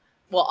reunion.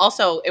 Well,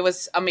 also, it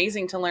was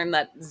amazing to learn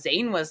that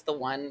Zayn was the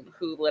one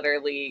who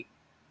literally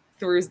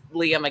threw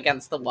Liam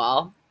against the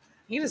wall.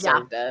 He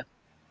deserved it.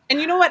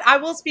 And you know what? I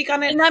will speak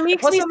on it. And that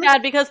makes me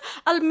sad because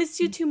I'll miss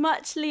you too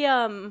much,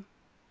 Liam.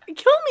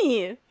 Kill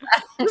me.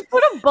 Just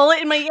put a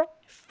bullet in my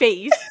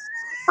face.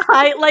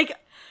 Take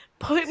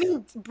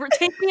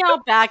me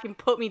out back and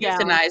put me down.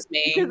 Euthanize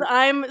me. Because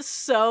I'm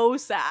so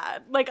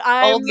sad. Like,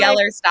 Old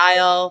Yeller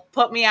style.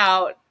 Put me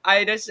out.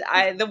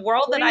 The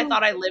world that I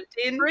thought I lived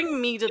in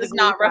does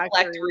not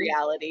reflect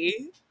reality.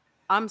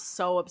 I'm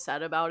so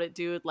upset about it,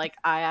 dude. Like,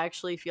 I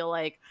actually feel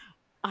like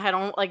I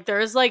don't like.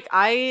 There's like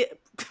I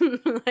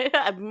don't know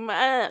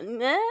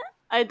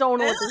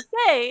what to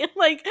say.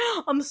 Like,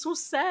 I'm so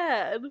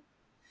sad.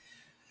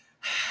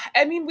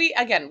 I mean,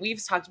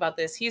 we've talked about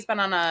this. He's been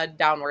on a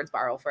downward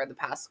spiral for the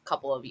past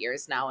couple of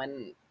years now,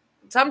 and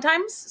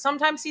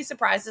sometimes he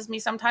surprises me.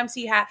 Sometimes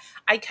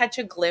I catch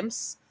a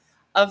glimpse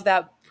of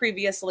that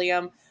previous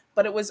Liam,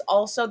 but it was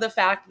also the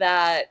fact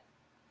that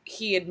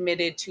he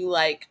admitted to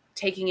like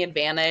taking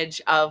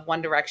advantage of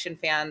One Direction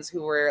fans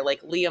who were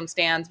like Liam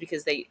stans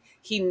because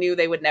he knew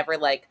they would never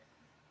like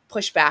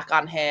push back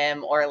on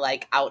him or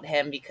like out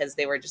him because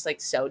they were just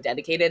like so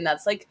dedicated, and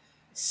that's like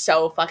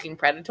so fucking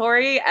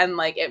predatory, and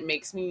like it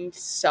makes me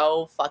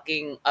so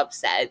fucking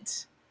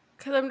upset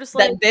because I'm just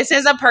like, that this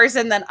is a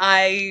person that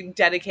I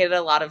dedicated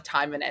a lot of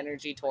time and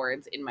energy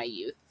towards in my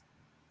youth.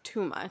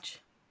 Too much.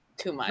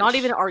 Not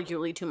even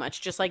arguably too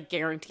much, just like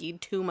guaranteed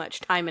too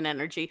much time and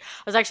energy.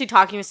 I was actually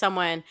talking to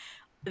someone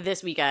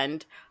this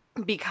weekend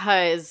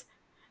because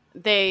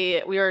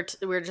we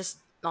were just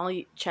all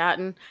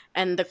chatting,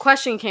 and the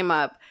question came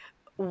up: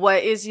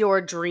 what is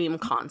your dream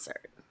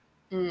concert?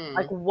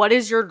 Like, what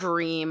is your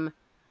dream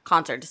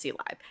concert to see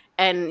live?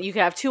 And you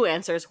could have two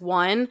answers.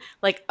 One,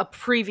 like a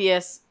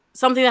previous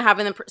something that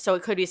happened, so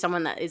it could be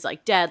someone that is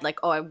like dead, like,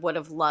 oh, I would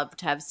have loved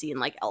to have seen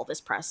like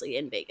Elvis Presley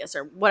in Vegas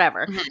or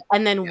whatever.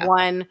 And then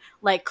one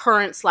like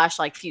current /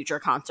 like future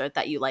concert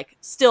that you like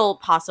still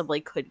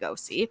possibly could go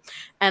see.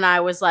 And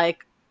I was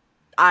like,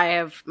 I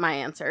have my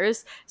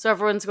answers. So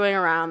everyone's going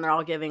around, they're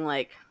all giving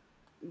like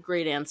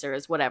great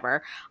answers,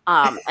 whatever.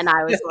 And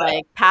I was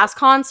like, past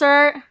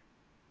concert,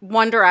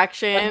 One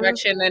Direction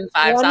and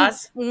Five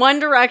Sauce. One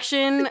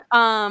Direction,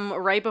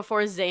 right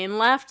before Zayn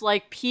left,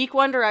 like peak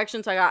One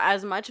Direction. So I got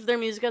as much of their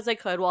music as I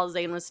could while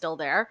Zayn was still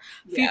there.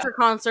 Future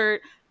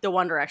concert, the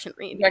One Direction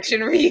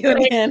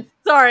reunion.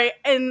 Sorry.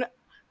 And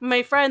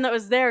my friend that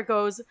was there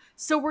goes,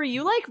 so were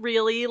you like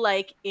really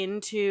like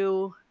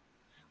into,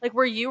 like,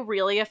 were you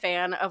really a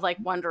fan of like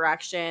One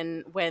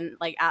Direction when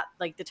like at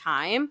like the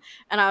time?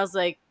 And I was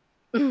like,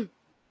 to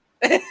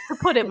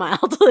put it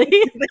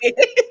mildly.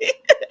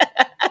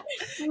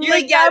 You're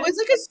like, yeah, I was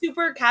like a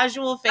super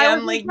casual fan. I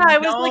was like,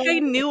 I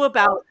knew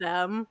about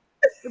them,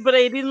 but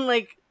I didn't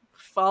like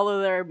follow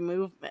their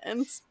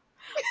movements.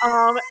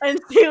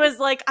 And she was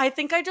like, I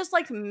think I just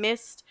like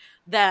missed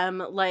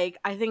them. Like,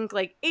 I think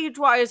like age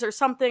wise or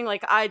something.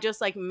 Like, I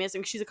just like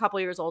missing. She's a couple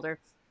years older.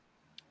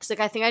 She's like,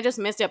 I think I just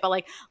missed it, but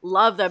like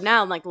love them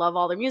now and like love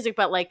all their music,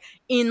 but like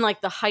in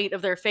like the height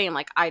of their fame,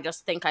 like I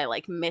just think I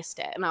like missed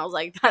it. And I was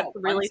like, that's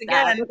really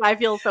sad. I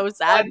feel so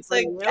sad.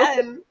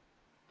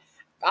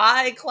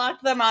 I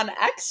clocked them on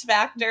X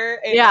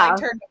Factor, and I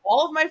turned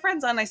all of my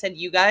friends on. I said,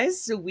 "You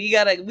guys, we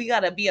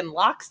gotta be in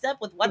lockstep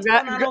with what's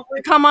going on over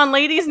here. Come on,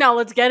 ladies, now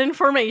let's get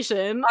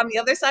information on the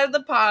other side of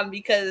the pond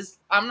because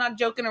I'm not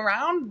joking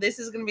around. This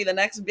is gonna be the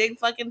next big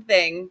fucking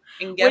thing."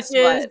 And guess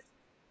what?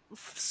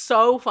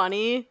 So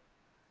funny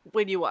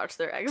when you watch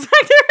their X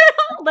Factor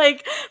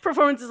like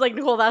performances. Like,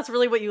 Nicole, that's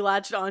really what you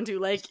latched onto.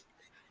 Like,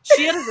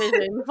 she had a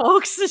vision,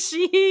 folks.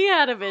 She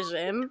had a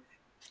vision.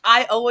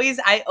 I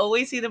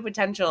always see the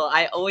potential.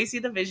 I always see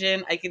the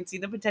vision. I can see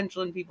the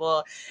potential in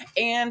people.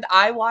 And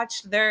I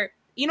watched their,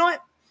 you know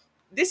what?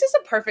 This is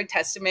a perfect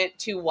testament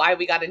to why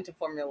we got into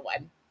Formula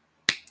One.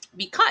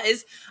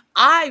 Because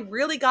I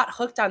really got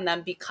hooked on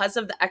them because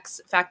of the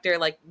X Factor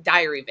like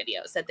diary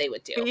videos that they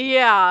would do.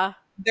 Yeah.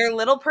 Their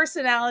little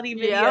personality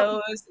Yep.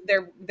 videos,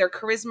 their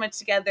charisma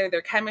together,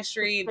 their The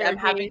chemistry, them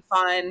having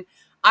staircase. fun.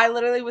 I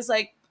literally was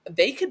like,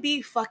 they could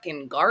be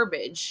fucking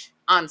garbage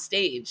on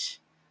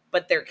stage,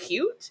 but they're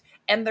cute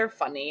and they're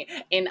funny.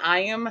 And I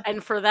am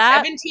And for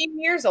that, 17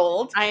 years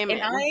old I am and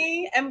in.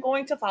 I am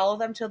going to follow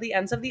them till the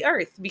ends of the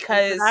earth And for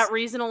that because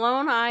reason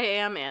alone, I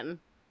am in.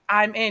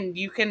 I'm in.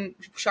 You can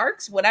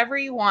sharks whatever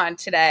you want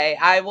today.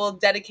 I will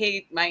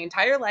dedicate my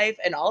entire life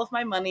and all of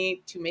my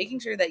money to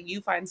making sure that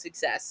you find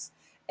success.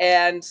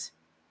 And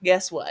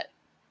guess what?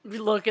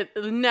 Look at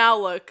now.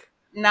 Look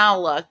Now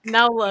look.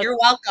 now. Look. You're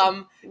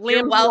welcome.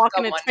 You're Liam's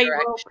walking welcome, a One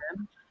tightrope.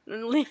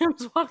 Direction.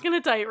 Liam's walking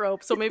a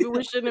tightrope, so maybe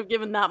we shouldn't have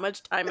given that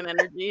much time and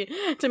energy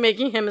to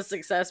making him a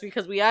success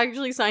because we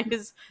actually signed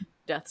his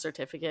death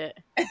certificate.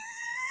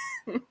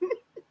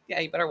 Yeah,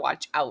 you better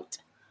watch out.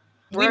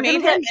 We We're gonna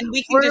made get. him and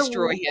we can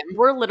destroy him.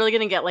 We're literally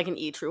gonna get like an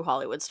E True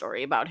Hollywood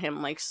story about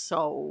him, like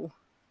so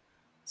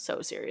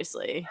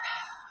seriously.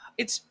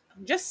 It's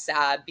just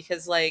sad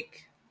because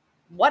like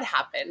what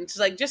happened?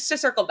 Like just to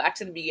circle back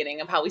to the beginning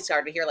of how we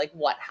started here, like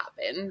what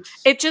happened?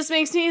 It just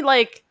makes me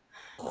like,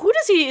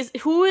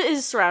 who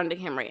is surrounding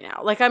him right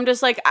now? Like I'm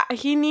just like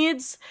he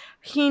needs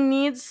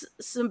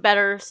some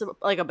better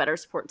like a better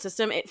support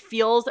system. It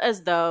feels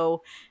as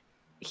though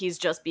he's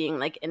just being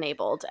like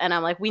enabled, and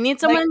I'm like, we need Like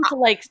someone to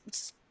like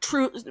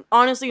true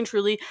honestly and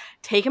truly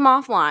take him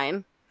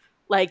offline.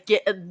 Like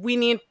we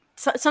need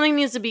something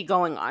needs to be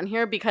going on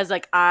here because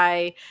like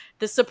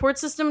the support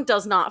system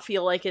does not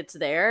feel like it's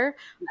there.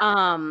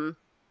 I'm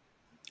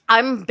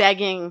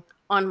begging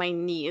on my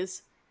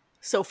knees,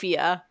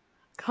 Sophia,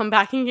 come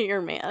back and get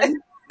your man.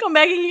 Come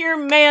back and get your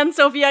man,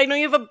 Sophia. I know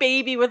you have a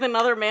baby with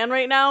another man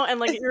right now, and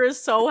like you're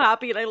so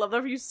happy, and I love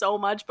that for you so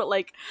much, but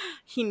like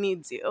he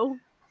needs you.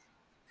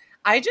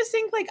 I just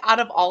think like out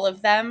of all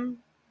of them,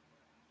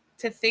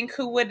 to think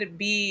who would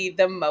be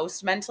the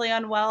most mentally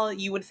unwell,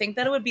 you would think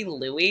that it would be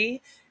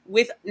Louis.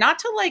 With not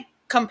to like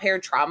compare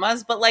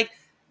traumas, but like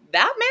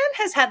that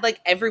man has had like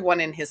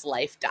everyone in his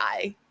life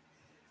die.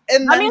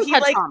 And That then man's he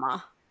had like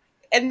trauma.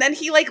 and then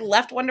he like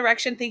left One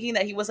Direction thinking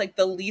that he was like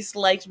the least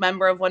liked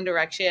member of One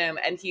Direction,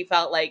 and he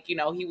felt like, you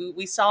know,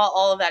 we saw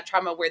all of that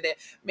trauma where the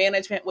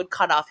management would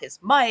cut off his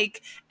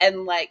mic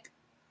and like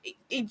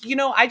you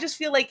know, I just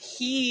feel like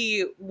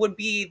he would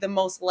be the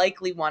most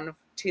likely one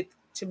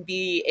to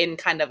be in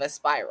kind of a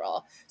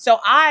spiral. So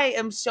I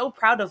am so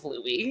proud of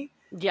Louis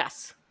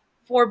Yes.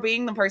 for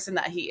being the person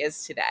that he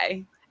is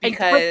today But do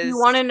you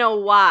want because to know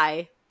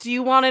why? Do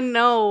you want to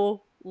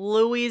know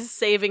Louis'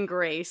 saving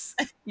grace?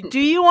 Do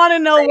you want to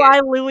know say why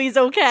it, Louis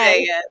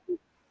okay?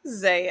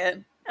 say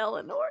it.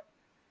 Eleanor,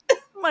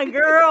 my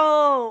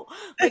girl,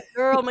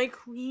 my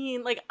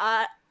queen. Like,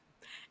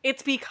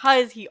 it's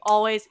because he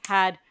always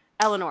had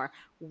Eleanor.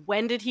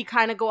 When did he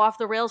kind of go off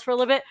the rails for a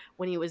little bit?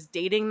 When he was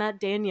dating that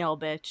Danielle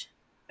bitch,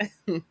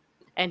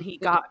 and he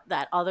got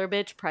that other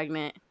bitch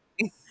pregnant,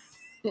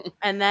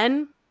 and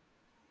then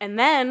And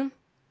then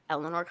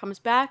Eleanor comes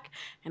back,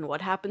 and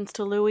what happens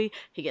to Louis?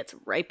 He gets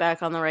right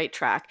back on the right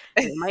track.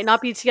 They might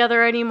not be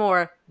together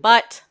anymore,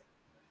 but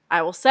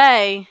I will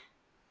say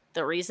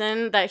the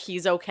reason that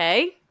he's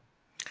okay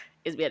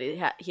is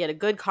because he had a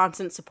good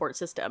constant support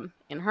system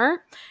in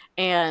her,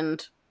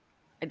 and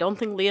I don't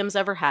think Liam's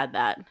ever had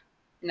that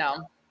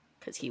No.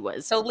 because he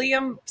was So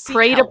Liam, seek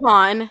preyed help.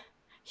 upon.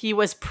 He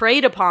was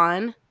preyed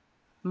upon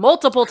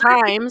multiple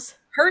times.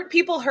 Hurt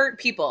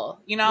people,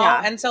 you know?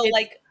 Yeah, And so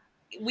like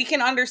we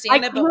can I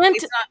understand it, but can't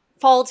it's not,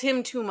 fault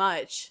him too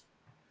much,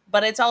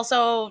 but it's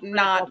also but it's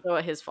not,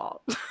 also his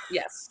fault.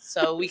 yes.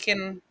 So we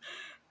can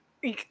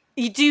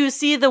Do you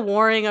see the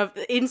warring of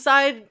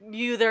inside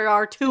you? There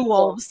are two two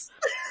wolves.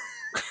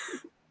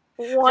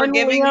 wolves One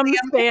forgiving Liam Liam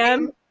stan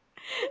Payne.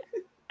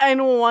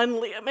 and one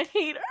Liam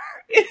hater.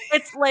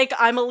 It's like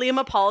I'm a Liam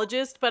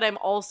apologist, but I'm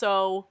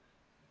also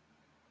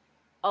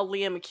a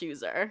Liam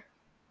accuser.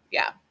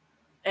 Yeah.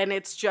 And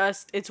it's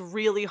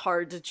really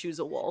hard to choose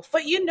a wolf.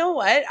 But you know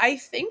what? I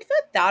think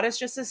that that is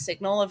just a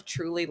signal of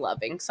truly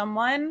loving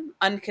someone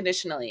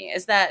unconditionally,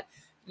 is that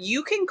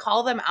you can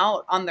call them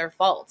out on their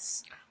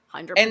faults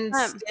 100%. and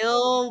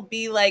still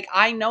be like,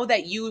 I know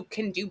that you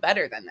can do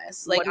better than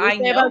this. Like, What do we I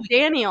say know about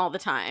Danny all the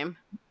time?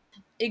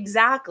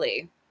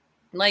 exactly.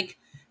 Like,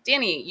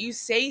 Danny, you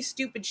say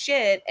stupid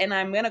shit and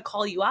I'm going to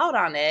call you out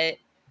on it,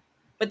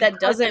 but that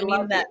Because I doesn't mean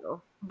love that,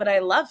 you. but I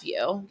love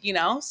you, you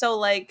know? So,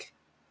 like,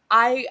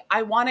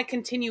 I want to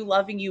continue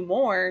loving you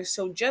more.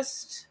 So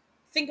just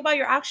think about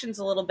your actions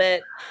a little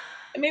bit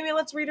and maybe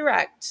let's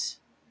redirect.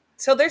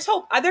 So there's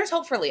hope. There's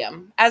hope for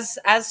Liam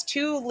as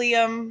two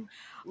Liam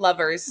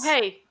lovers.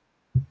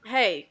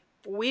 Hey,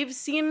 we've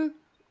seen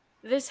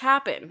this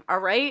happen, all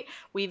right?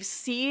 We've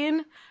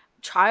seen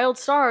child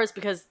stars,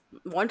 because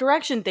One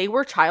Direction, they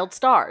were child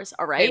stars,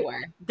 all They right?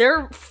 were.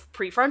 Their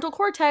prefrontal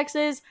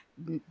cortexes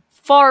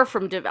far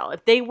from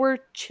developed. They were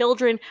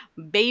children,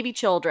 baby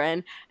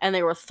children, and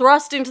they were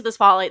thrust into the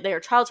spotlight. They are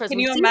child stars. Can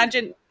We've you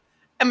seen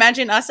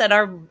imagine us at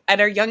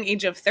our young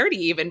age of 30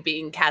 even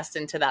being cast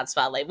into that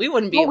spotlight? We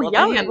wouldn't be so able to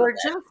young. handle We're it.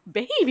 just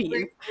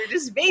babies. We're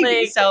just babies.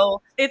 Like,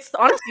 So it's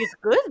honestly, it's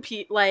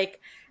good, like,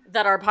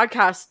 that our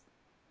podcast,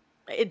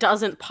 it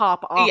doesn't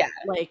pop off yeah.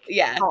 like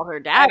Yeah. Call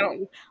Her I don't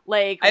Daddy.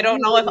 Like, I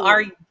don't know if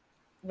really,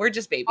 we're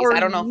just babies. our I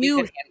don't know if we could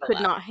youth handle could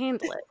that. not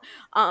handle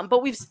it.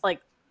 But we've,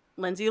 like,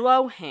 Lindsay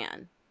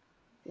Lohan.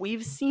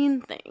 We've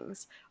seen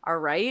things, all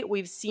right?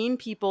 We've seen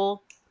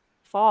people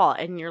fall,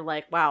 and you're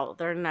like, wow,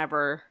 we're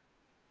never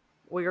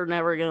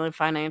going to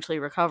financially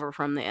recover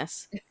from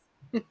this.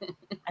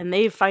 And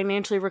they've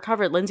financially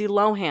recovered. Lindsay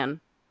Lohan,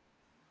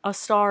 a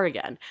star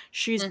again.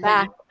 She's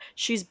back.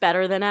 She's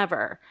better than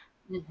ever.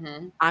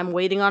 I'm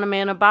waiting on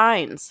Amanda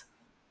Bynes.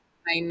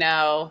 I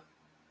know.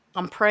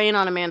 I'm praying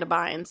on Amanda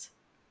Bynes.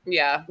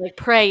 Yeah. Like,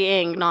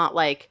 praying, not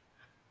like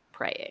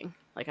praying.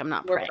 Like, I'm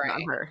not We're praying on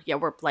praying. her. Yeah,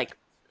 we're like,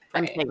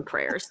 I'm saying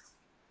prayers.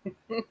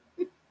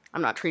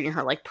 I'm not treating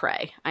her like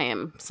pray. I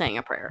am saying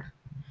a prayer.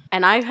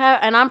 And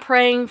I'm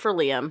praying for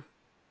Liam.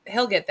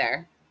 He'll get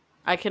there.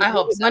 I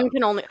hope so. One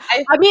can only.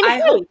 I mean, I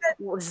hey, hope that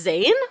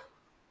Zayn.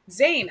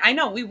 Zayn, I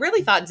know, we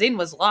really thought Zayn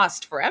was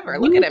lost forever.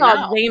 Look We at him thought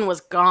now. Zayn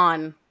was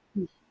gone,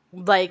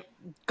 like,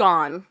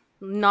 gone,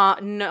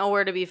 not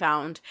nowhere to be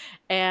found,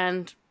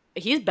 and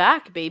he's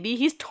back, baby.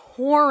 He's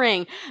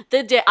touring.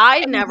 The day I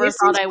And never this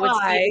thought is I would see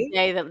why the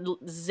day that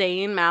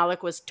Zayn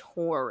Malik was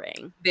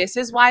touring. this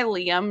is why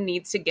Liam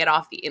needs to get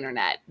off the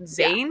internet. Yeah.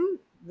 Zayn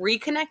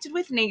reconnected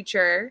with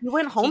nature. He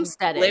went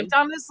homesteading. He lived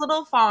on this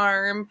little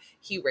farm.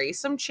 He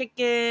raised some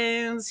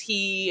chickens.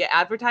 He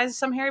advertised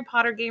some Harry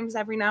Potter games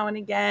every now and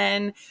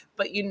again.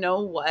 But you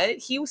know what?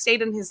 He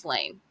stayed in his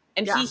lane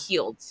and he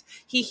healed.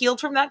 He healed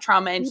from that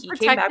trauma and he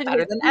came back protected better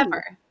his than team.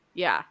 ever.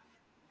 Yeah.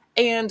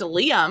 And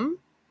Liam,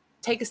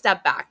 take a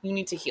step back. You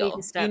need to heal.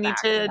 You need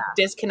to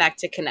disconnect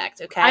to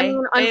connect, okay? I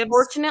mean, babes?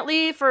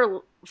 unfortunately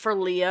for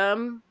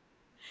Liam,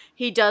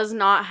 he does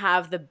not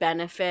have the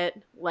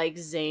benefit like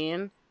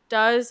Zayn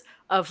does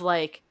of,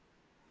 like,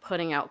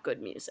 putting out good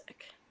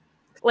music.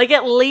 Like,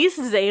 at least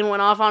Zayn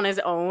went off on his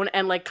own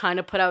and, like, kind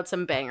of put out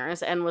some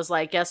bangers and was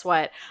like, guess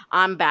what?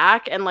 I'm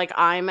back, and, like,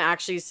 I'm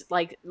actually,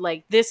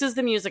 like this is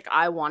the music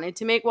I wanted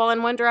to make while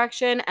in One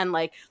Direction, and,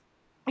 like,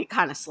 it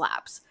kind of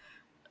slaps.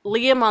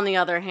 Liam, on the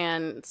other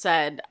hand,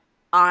 said,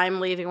 I'm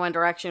leaving One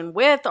Direction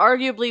with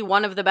arguably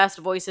one of the best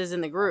voices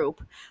in the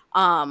group.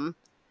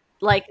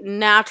 Like,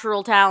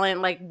 natural talent,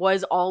 like,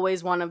 was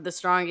always one of the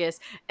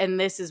strongest, and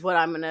this is what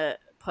I'm gonna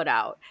put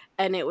out.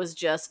 And it was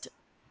just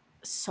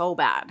so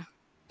bad.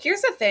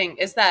 Here's the thing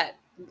is that,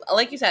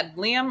 like you said,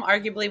 Liam,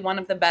 arguably one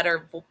of the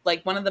better,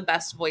 like one of the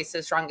best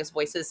voices, strongest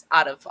voices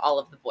out of all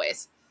of the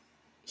boys.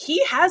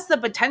 He has the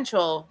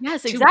potential to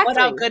put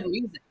out good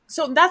music.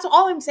 So that's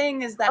all I'm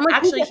saying is that, like,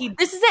 actually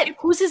this is it.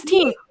 Who's his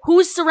team?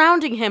 Who's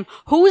surrounding him?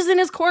 Who's in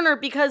his corner?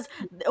 Because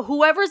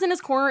whoever's in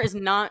his corner is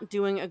not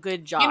doing a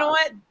good job. You know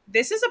what?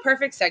 This is a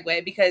perfect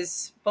segue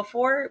because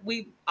before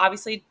we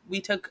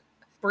took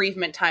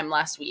bereavement time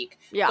last week.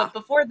 Yeah. But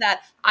before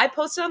that, I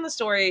posted on the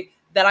story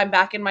that I'm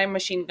back in my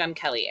Machine Gun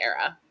Kelly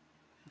era.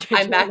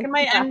 I'm back in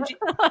my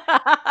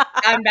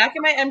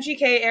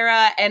MGK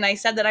era, and I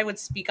said that I would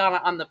speak on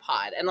it on the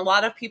pod. And a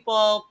lot of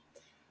people,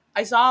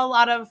 I saw a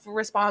lot of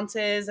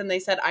responses, and they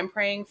said, "I'm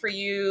praying for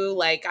you.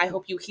 Like, I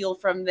hope you heal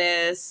from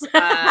this."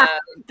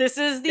 This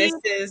is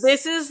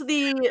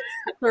the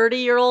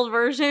 30-year-old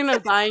version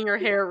of dyeing your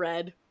hair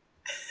red.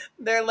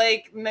 They're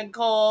like,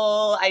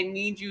 Nicole, I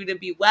need you to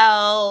be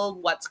well.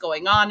 What's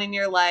going on in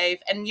your life?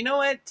 And you know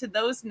what? To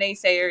those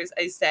naysayers,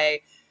 I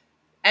say,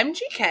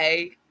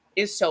 MGK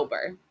is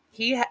sober.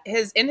 He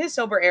is in his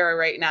sober era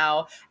right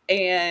now,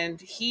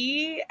 and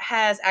he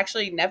has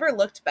actually never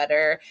looked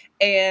better,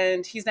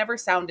 and he's never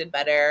sounded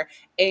better.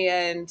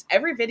 And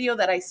every video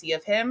that I see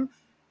of him,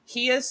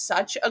 he is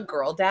such a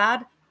girl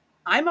dad.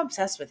 I'm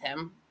obsessed with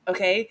him.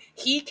 Okay.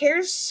 He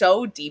cares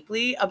so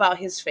deeply about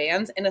his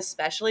fans, and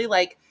especially,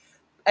 like,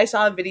 I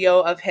saw a video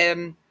of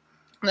him.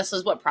 And this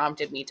is what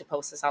prompted me to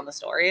post this on the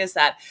story, is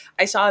that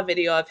I saw a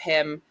video of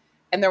him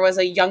and there was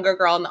a younger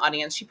girl in the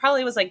audience. She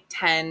probably was like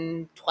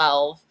 10,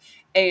 12.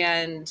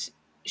 And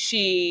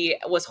she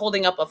was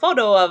holding up a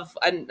photo of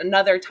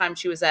another time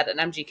she was at an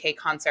MGK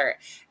concert.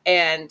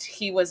 And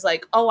he was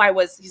like,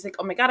 he's like,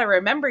 oh my God, I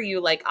remember you.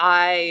 Like,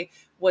 I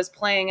was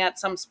playing at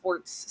some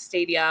sports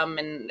stadium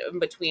and in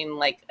between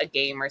like a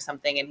game or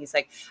something. And he's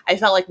like, I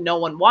felt like no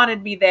one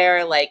wanted me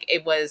there. Like,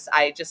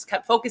 I just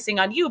kept focusing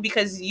on you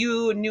because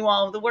you knew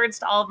all of the words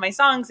to all of my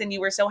songs and you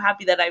were so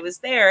happy that I was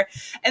there.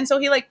 And so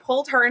he like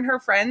pulled her and her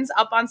friends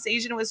up on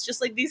stage, and it was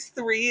just like these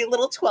 3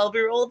 little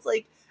 12-year-olds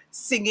like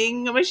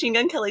singing Machine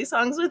Gun Kelly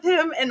songs with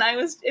him, and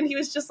he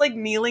was just like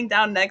kneeling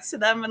down next to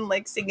them and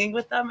like singing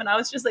with them, and I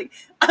was just like,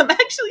 I'm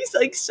actually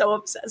like so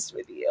obsessed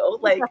with you.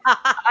 Like,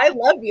 I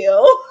love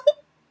you.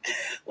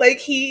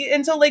 Like,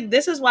 and so like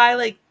this is why,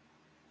 like,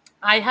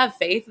 I have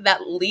faith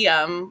that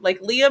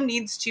Liam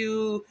needs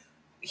to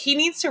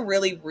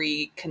really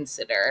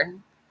reconsider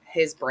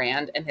his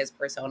brand and his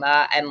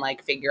persona and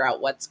like figure out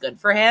what's good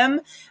for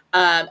him,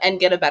 and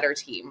get a better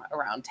team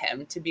around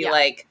him to be Yeah.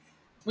 like,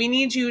 we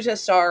need you to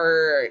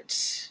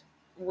start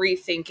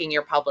rethinking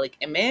your public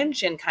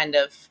image and kind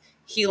of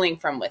healing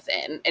from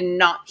within, and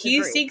not, he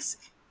Agreed. seeks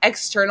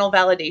external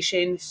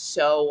validation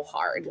so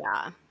hard.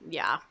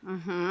 Yeah.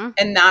 Mm-hmm.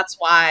 And that's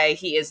why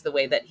he is the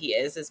way that he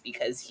is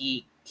because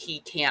he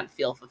can't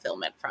feel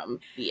fulfillment from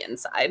the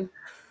inside.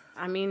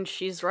 I mean,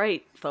 she's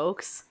right,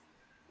 folks.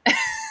 I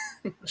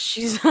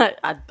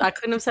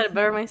couldn't have said it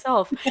better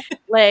myself.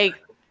 Like,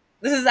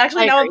 This is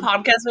actually I now a agree.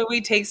 podcast where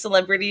we take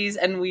celebrities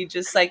and we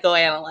just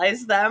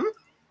psychoanalyze them.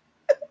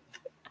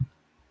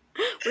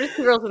 We're just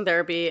two girls in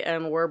therapy,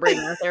 and we're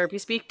bringing our therapy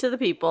speak to the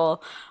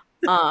people.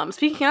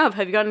 Speaking of,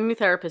 have you gotten a new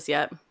therapist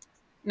yet,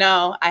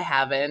 No, I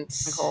haven't.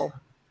 Nicole?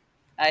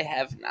 I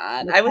have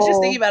not. I was just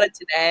thinking Nicole. about it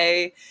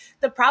today.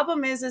 The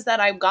problem is that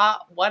I've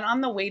got one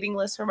on the waiting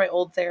list for my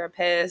old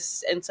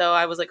therapist, and so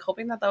I was like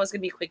hoping that was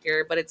going to be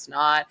quicker, but it's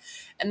not.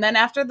 And then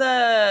after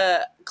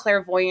the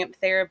clairvoyant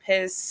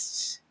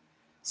therapist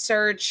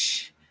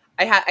search,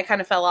 I kind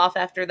of fell off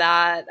after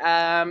that,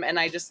 and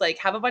I just like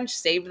have a bunch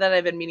saved that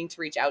I've been meaning to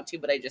reach out to,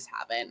 but I just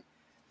haven't.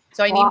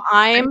 So Well,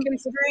 I'm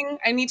considering,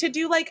 I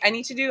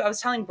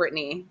was telling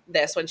Brittany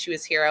this when she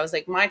was here. I was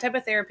like, my type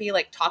of therapy,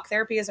 like talk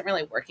therapy, isn't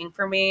really working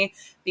for me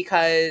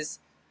because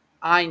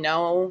I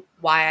know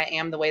why I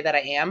am the way that I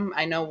am.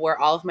 I know where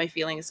all of my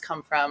feelings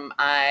come from.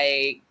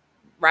 I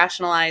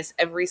rationalize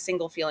every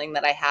single feeling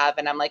that I have.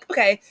 And I'm like,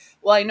 okay,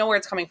 well, I know where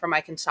it's coming from.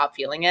 I can stop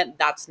feeling it.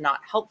 That's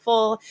not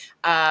helpful.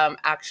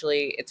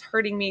 Actually, it's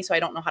hurting me. So I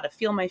don't know how to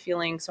feel my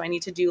feelings. So I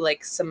need to do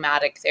like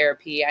somatic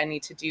therapy. I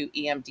need to do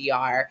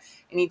EMDR.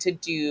 I need to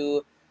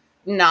do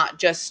not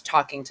just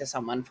talking to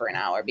someone for an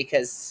hour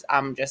because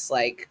I'm just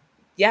like,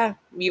 yeah,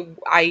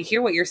 I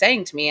hear what you're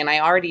saying to me and I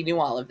already knew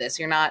all of this.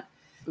 You're not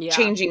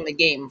changing the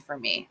game for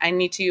me. I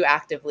need to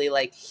actively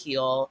like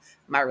heal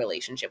my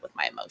relationship with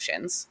my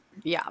emotions.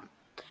 Yeah.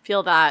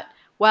 Feel that.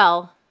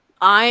 Well,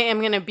 I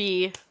am going to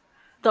be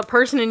the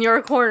person in your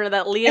corner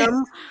that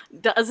Liam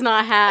does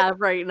not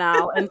have right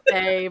now and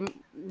say,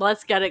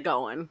 let's get it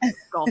going,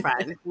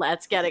 girlfriend.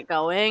 Let's get it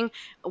going.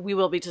 We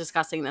will be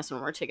discussing this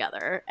when we're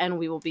together, and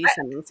we will be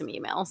sending some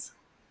emails.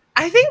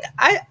 I think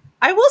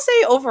I will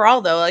say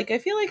overall though, like I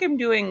feel like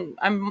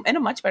I'm in a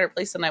much better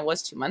place than I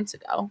was 2 months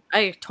ago.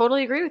 I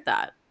totally agree with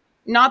that.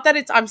 Not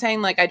that I'm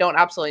saying like I don't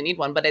absolutely need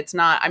one, but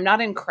I'm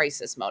not in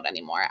crisis mode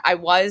anymore. I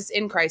was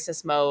in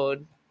crisis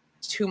mode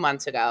 2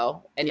 months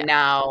ago, and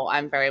now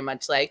I'm very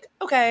much like,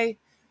 okay,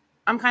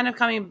 I'm kind of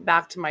coming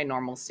back to my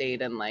normal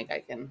state, and like I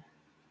can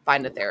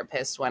find a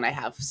therapist when I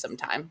have some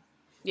time.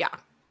 Yeah.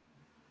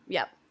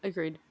 Yep.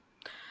 Agreed.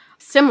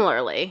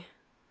 Similarly,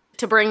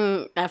 to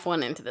bring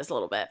F1 into this a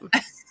little bit.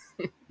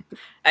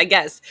 I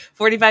guess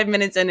 45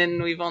 minutes in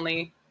and we've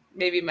only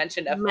maybe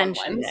mentioned F1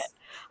 once.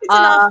 It's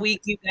an off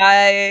week, you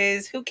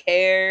guys. Who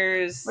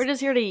cares? We're just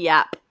here to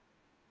yap.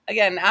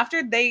 Again,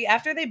 after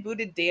they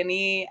booted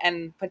Danny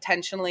and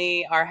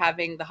potentially are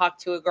having the Hawk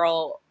Tuah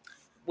girl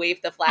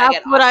wave the flag at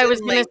Austin. What I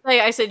was going to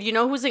say. I said, you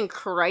know who's in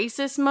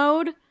crisis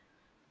mode?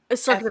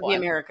 Circuit of the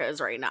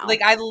Americas right now.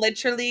 Like, I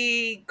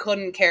literally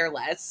couldn't care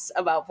less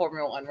about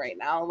Formula One right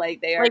now.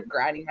 Like, they are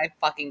grinding my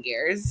fucking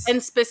gears.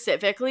 And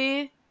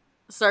specifically,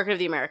 Circuit of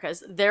the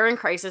Americas. They're in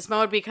crisis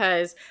mode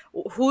because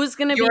who's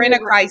going to be... You're in a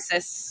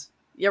crisis.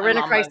 You're in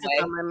a crisis.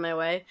 I'm on my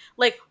way.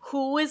 Like,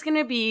 who is going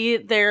to be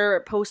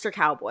their poster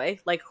cowboy?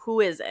 Like, who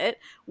is it?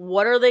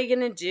 What are they going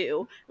to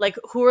do? Like,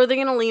 who are they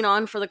going to lean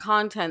on for the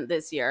content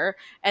this year?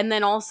 And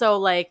then also,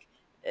 like,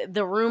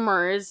 the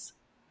rumors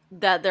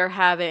that they're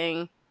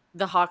having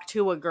the Hawk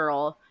Tuah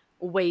girl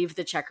wave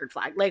the checkered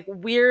flag. Like,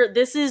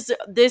 this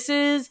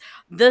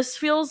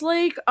feels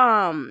like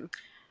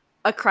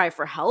a cry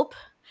for help.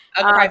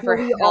 A cry for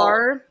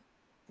help.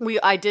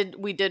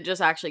 We did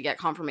just actually get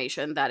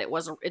confirmation that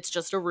it's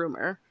just a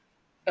rumor.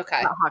 Okay.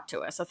 About Hawk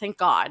Tuah, so thank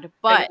God.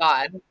 But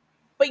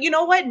you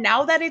know what?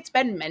 Now that it's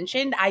been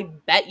mentioned, I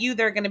bet you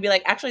they're gonna be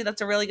like, actually,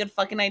 that's a really good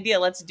fucking idea.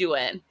 Let's do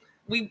it.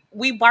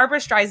 We Barbara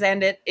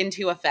Streisand it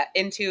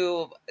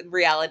into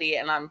reality,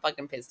 and I'm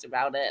fucking pissed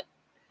about it.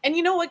 And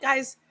you know what,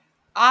 guys?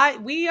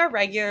 We are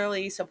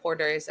regularly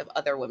supporters of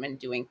other women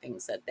doing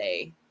things that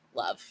they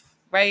love.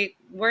 Right?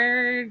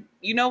 We're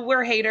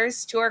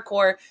haters to our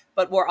core,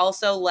 but we're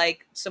also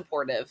like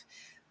supportive.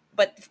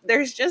 But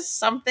there's just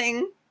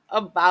something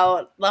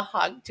about the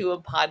Hawk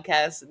Tuah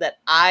podcast that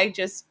I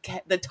just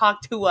can't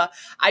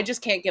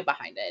get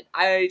behind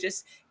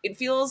it. It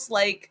feels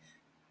like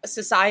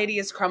society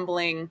is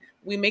crumbling.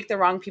 We make the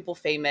wrong people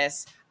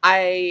famous.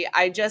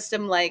 I just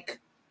am like,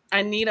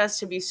 I need us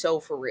to be so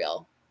for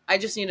real. I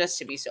just need us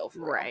to be so for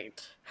real.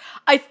 Right.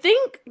 I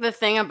think the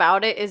thing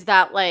about it is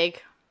that,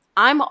 like,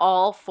 I'm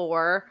all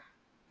for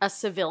a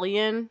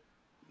civilian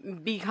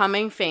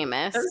becoming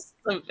famous.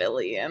 A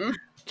civilian.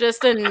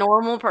 Just a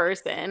normal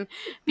person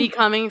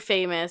becoming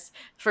famous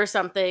for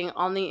something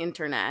on the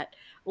internet.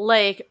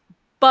 Like,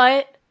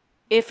 but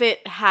if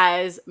it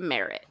has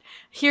merit.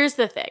 Here's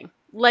the thing.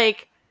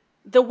 Like,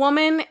 the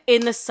woman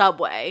in the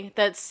subway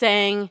that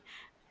sang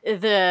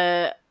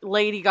the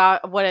Lady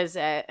Gaga, what is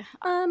it?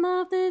 I'm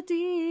off the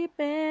deep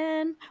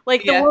end.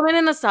 Like, the Yeah. woman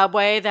in the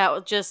subway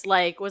that just,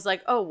 like, was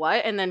like, oh,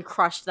 what? And then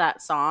crushed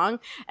that song.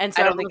 And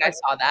so I don't everyone's think I like,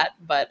 saw that,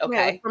 but yeah, it was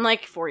okay. from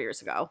like 4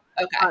 years ago.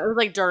 Okay. It was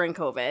like during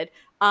COVID.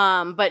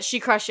 But she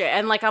crushed it.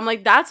 And like I'm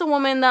like, that's a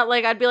woman that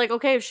like I'd be like,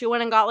 okay, if she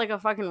went and got like a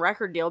fucking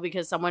record deal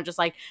because someone just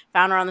like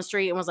found her on the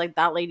street and was like,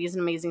 that lady's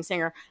an amazing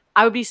singer,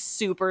 I would be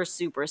super,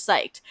 super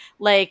psyched.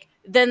 Like,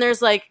 then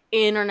there's like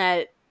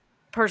internet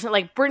person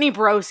like Brittany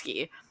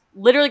Broski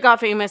literally got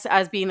famous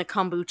as being the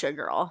kombucha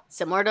girl,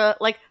 similar to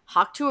like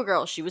Hawk to a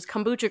Girl. She was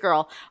kombucha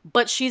girl,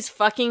 but she's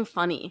fucking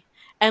funny.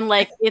 And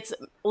like it's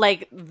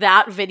like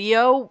that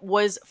video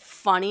was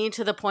funny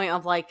to the point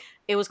of like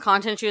it was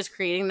content she was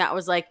creating that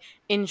was like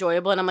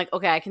enjoyable, and I'm like,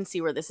 okay, I can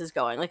see where this is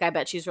going. Like, I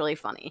bet she's really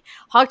funny.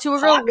 Hawk to a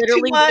Girl Hawk to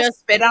literally a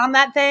just spit on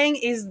that thing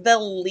is the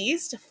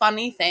least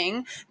funny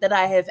thing that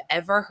I have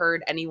ever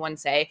heard anyone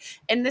say.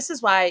 And this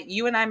is why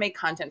you and I make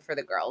content for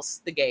the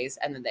girls, the gays,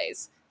 and the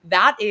days.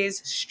 That is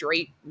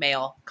straight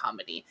male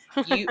comedy.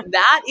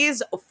 That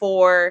is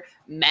for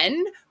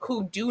men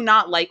who do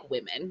not like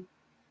women.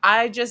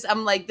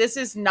 I'm like, this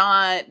is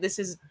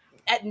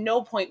at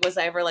no point was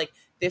I ever like,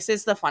 this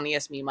is the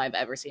funniest meme I've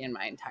ever seen in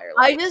my entire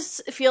life. I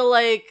just feel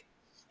like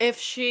if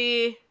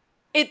she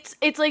it's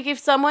like if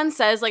someone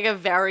says like a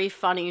very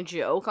funny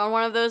joke on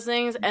one of those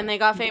things and they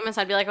got famous,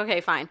 I'd be like,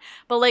 okay, fine.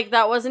 But like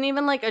that wasn't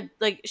even like a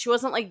like she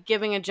wasn't like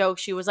giving a joke,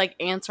 she was like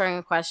answering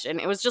a question.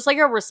 It was just like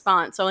a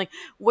response. So like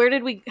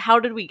how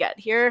did we get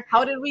here?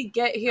 How did we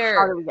get here?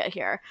 How did we get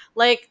here?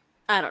 Like,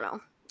 I don't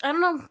know. I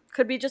don't know.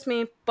 Could be just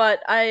me,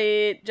 but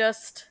I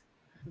just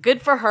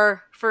good for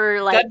her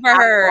for like good for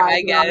her,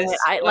 I capitalizing on guess. it.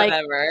 I like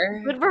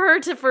Whatever. good for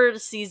her for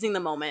seizing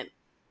the moment.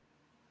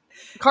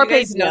 You Carpe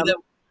guys know diem. that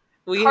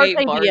we Carpe hate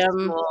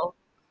diem. Barstool.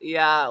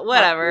 Yeah,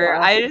 whatever.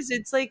 Yeah.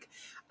 It's like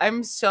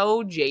I'm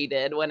so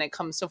jaded when it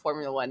comes to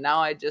Formula One. Now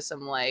I just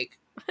am like,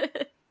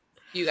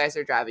 you guys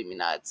are driving me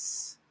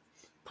nuts.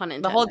 Pun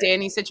intended. The whole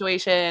Danny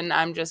situation,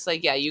 I'm just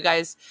like, yeah, you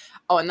guys.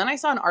 Oh, and then I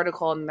saw an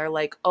article and they're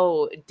like,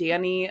 oh,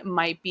 Danny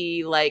might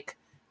be like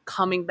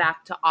coming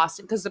back to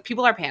Austin because the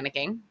people are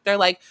panicking. They're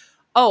like,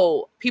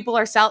 oh, people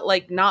are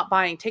not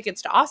buying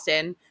tickets to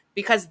Austin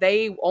because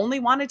they only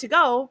wanted to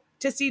go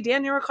to see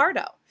Daniel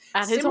Ricciardo.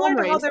 At his home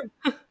race.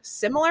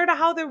 Similar to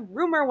how the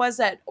rumor was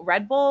that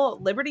Red Bull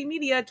Liberty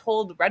Media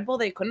told Red Bull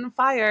they couldn't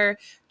fire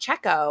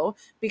Checo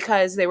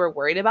because they were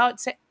worried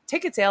about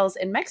ticket sales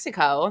in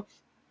Mexico.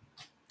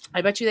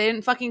 I bet you they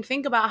didn't fucking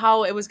think about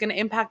how it was going to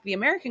impact the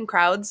American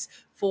crowds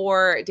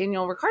for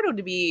Daniel Ricciardo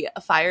to be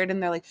fired.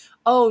 And they're like,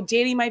 oh,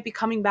 Danny might be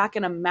coming back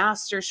in a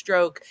master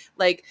stroke.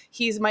 Like,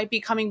 might be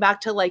coming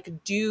back to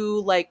like do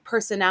like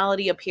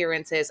personality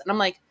appearances. And I'm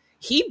like,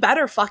 he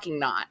better fucking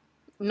not.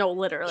 No,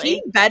 literally.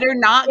 He better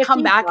not If come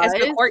he back as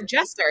does- the court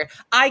jester.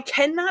 I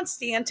cannot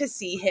stand to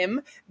see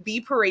him be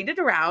paraded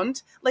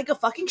around like a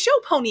fucking show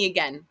pony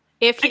again.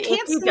 If he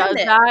does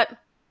that,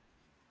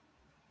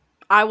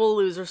 I will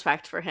lose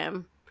respect for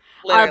him.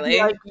 Literally.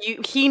 I'll be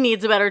like, he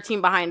needs a better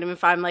team behind him.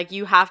 If I'm like,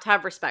 you have to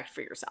have respect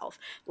for yourself.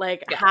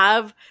 Like,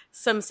 have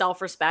some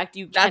self-respect.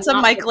 That's a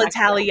Michael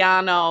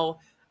Italiano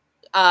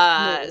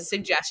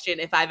suggestion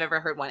if I've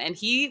ever heard one. And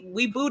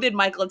we booted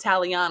Michael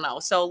Italiano,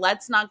 so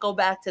let's not go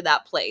back to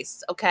that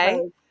place,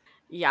 okay?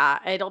 Yeah,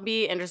 it'll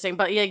be interesting.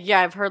 But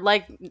yeah, I've heard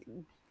like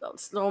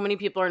so many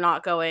people are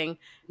not going.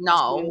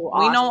 No,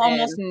 we know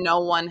almost no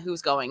one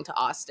who's going to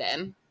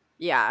Austin.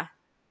 Yeah,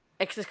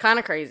 it's kind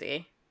of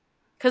crazy.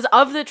 Because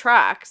of the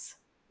tracks,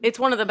 it's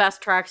one of the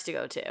best tracks to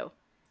go to.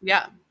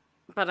 Yeah.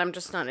 But I'm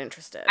just not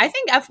interested. I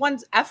think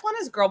F1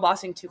 is girl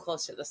bossing too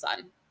close to the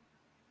sun,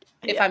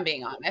 if I'm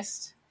being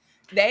honest.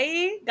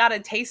 They got a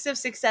taste of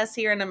success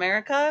here in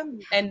America,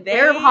 and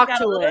they're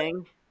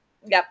hawk-tooing.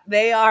 Yep,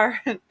 they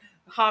are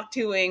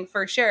hawk-tooing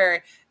for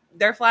sure.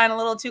 They're flying a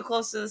little too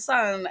close to the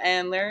sun,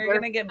 and they're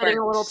going to get burnt.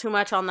 A little too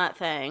much on that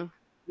thing.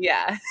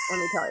 Yeah. Let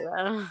me tell you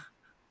that.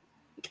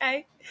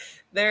 Okay.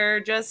 They're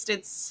just,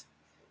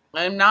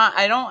 I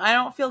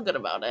don't feel good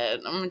about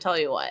it. I'm going to tell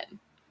you what. You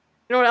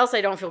know what else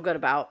I don't feel good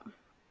about?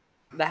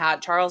 The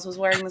hat Charles was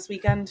wearing this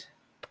weekend.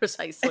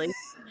 Precisely.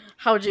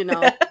 How'd you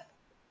know?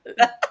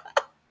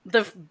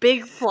 The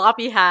big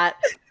floppy hat.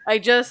 I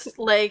just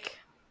like,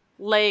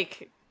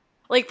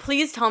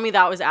 please tell me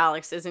that was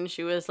Alex's, and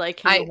she was like,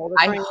 "Can you hold it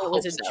for me?" It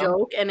was a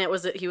joke, and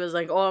he was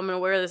like, "Oh, I'm gonna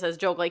wear this as a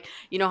joke." Like,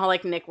 you know how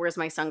like Nick wears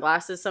my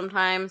sunglasses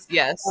sometimes.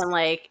 Yes, and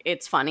like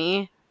it's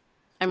funny.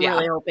 I'm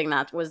really hoping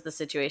that was the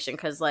situation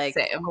because, like,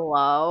 Same.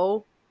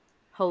 hello,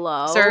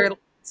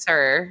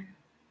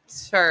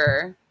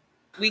 sir.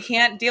 We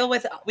can't deal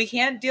with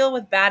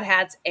bad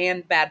hats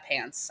and bad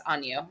pants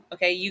on you.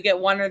 Okay, you get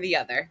one or the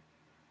other.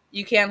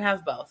 You can't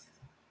have both.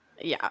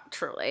 Yeah,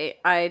 truly.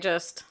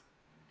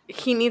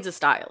 He needs a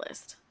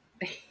stylist.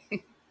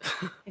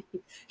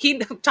 He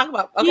needs a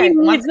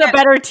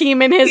better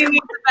team in his. He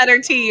needs a better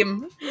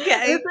team.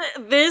 Okay.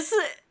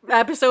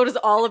 episode is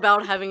all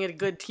about having a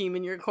good team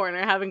in your corner,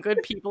 having good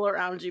people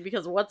around you,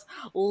 because what's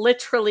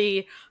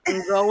literally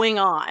going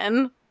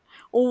on?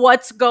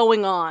 What's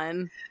going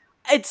on?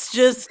 It's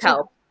just,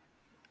 Help.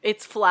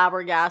 it's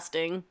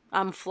flabbergasting.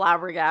 I'm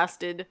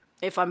flabbergasted,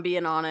 if I'm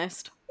being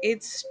honest.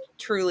 It's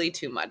truly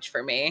too much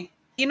for me.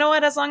 You know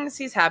what? As long as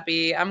he's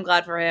happy, I'm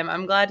glad for him.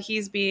 I'm glad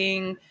he's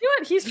being, You know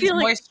what? He's he's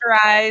feeling,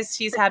 moisturized.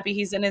 He's happy.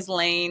 He's in his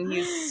lane.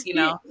 He's, he's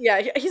not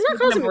taking a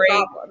causing me break.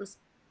 problems.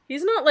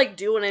 He's not like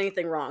doing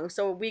anything wrong,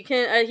 so we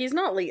can. He's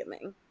not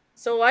leaving,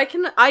 so I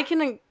can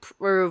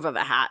approve of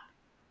a hat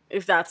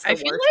if that's the I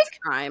feel worst like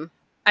crime.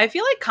 I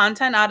feel like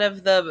content out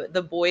of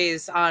the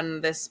boys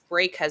on this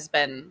break has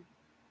been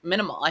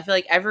minimal. I feel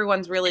like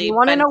everyone's really You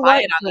want to been know what?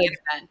 quiet on the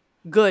internet.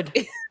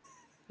 Good.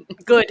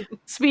 Good.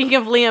 Speaking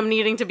of Liam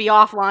needing to be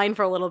offline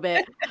for a little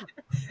bit,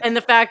 and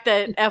the fact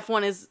that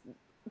F1 is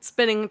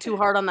spinning too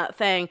hard on that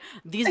thing,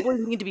 these boys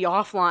need to be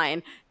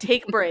offline.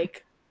 Take a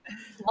break.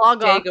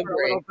 Log off Take a for a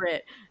little break.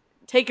 bit.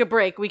 Take a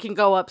break. We can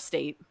go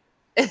upstate.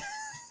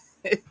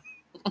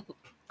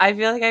 I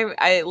feel like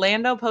I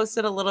Lando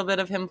posted a little bit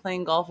of him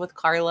playing golf with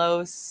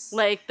Carlos.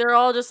 Like, they're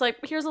all just like,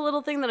 here's a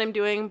little thing that I'm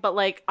doing, but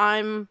like,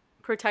 I'm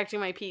protecting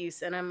my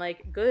peace. And I'm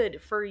like,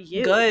 good for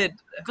you. Good.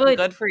 Good.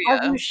 Good for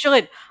As you you.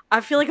 should.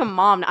 I feel like a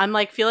mom.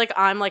 Feel like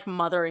I'm like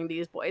mothering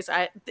these boys.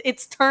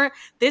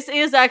 This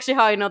is actually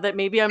how I know that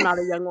maybe I'm not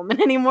a young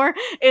woman anymore,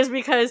 is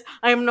because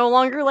I'm no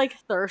longer like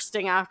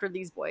thirsting after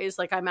these boys.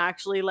 Like, I'm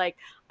actually like,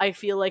 I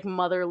feel like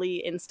motherly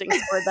instincts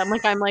toward them.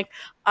 Like, I'm like,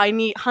 I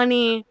need,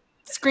 honey,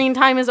 screen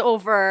time is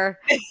over.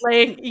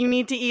 Like, you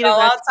need to eat Go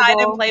a outside and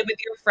vegetable. play with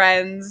your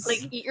friends.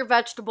 Like, eat your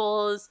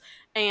vegetables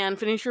and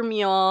finish your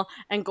meal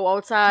and go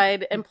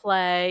outside and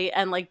play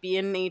and like be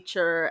in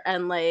nature,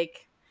 and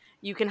like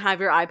you can have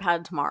your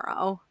iPad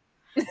tomorrow.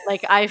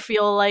 Like, I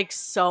feel like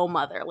so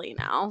motherly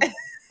now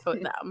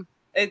toward them.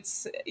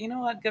 It's, you know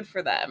what, good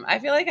for them. I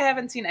feel like I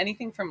haven't seen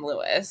anything from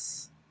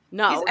Lewis.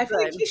 No, I feel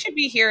like good. he should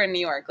be here in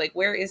New York. Like,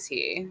 where is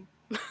he?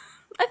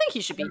 I think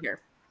he should be here.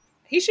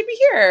 He should be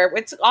here.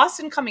 It's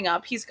Austin coming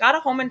up. He's got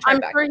a home in I'm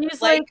Tribeca. sure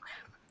he's like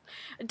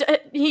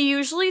he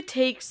usually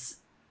takes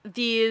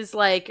these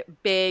like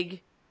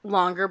big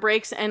longer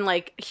breaks, and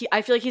like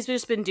I feel like he's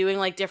just been doing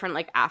like different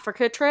like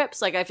Africa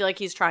trips. Like, I feel like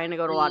he's trying to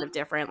go to a lot of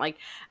different like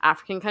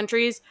African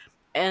countries,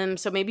 and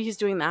so maybe he's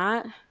doing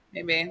that.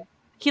 Maybe.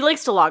 He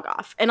likes to log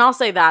off, and I'll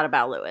say that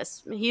about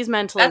Lewis. He's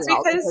mentally That's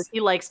well because because he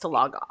likes to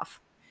log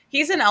off.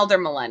 he's an elder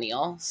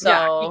millennial, so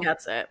Yeah, he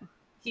gets it.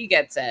 he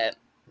gets it.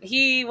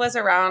 He was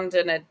around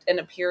in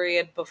a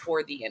period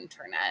before the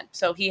internet,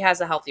 so he has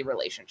a healthy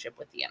relationship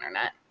with the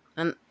internet.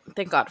 And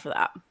thank God for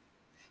that.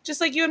 Just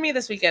like you and me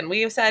this weekend,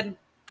 we have said,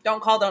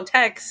 "Don't call, don't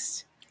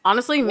text."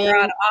 Honestly, me We're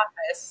out of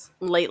office.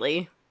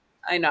 lately,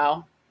 I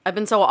know. I've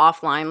been so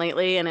offline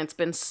lately, and it's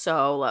been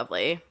so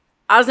lovely.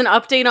 As an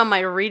update on my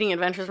reading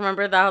adventures,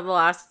 remember that the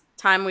last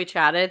time we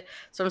chatted?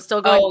 So I'm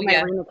still going through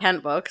my Rena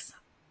Kent books.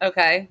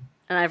 Okay.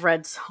 And I've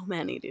read so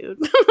many, dude.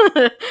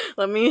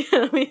 let me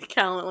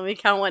count. Let me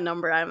count what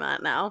number I'm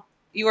at now.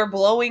 You are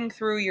blowing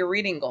through your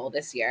reading goal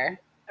this year.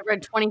 I've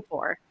read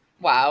 24.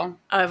 Wow.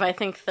 Of, I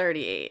think,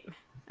 38.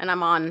 And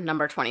I'm on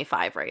number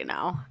 25 right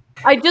now.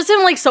 I just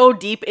am like so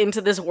deep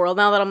into this world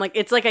now that I'm like,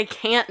 it's like I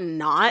can't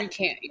not You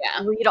can't,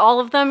 read all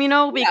of them, you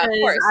know, Yeah, of because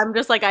course. I'm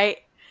just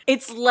like,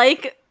 it's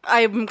like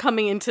I'm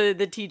coming into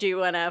the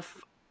TG1F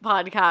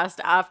podcast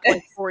after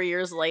like 4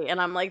 years late, and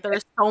I'm like,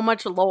 there's so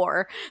much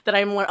lore that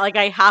I'm like,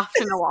 I have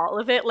to know all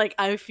of it. Like,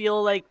 I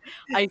feel like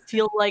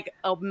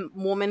a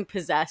woman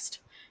possessed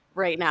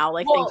right now,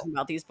 like Well, thinking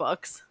about these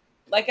books.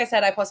 like I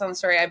said, I posted on the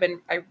story.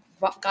 I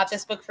got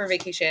this book for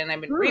vacation, and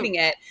I've been reading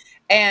it,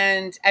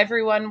 and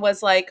everyone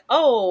was like,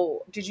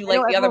 "Oh, did you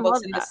like the other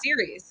books in the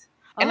series?"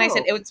 And I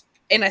said, "It was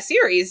in a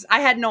series." I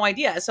had no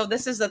idea. So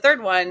this is the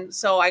third one.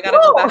 So I got to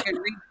go back and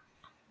read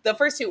the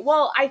first two.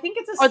 Well, I think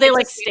it's a. Are they it's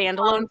like a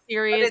standalone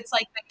series? But it's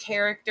like the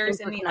characters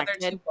in the other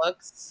two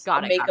books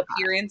Got it, make got it.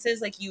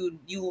 appearances. Like you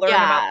learn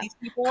about these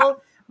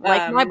people,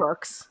 like my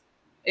books.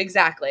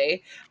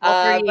 Exactly. But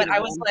I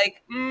was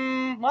like,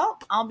 well,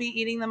 I'll be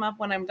eating them up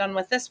when I'm done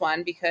with this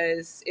one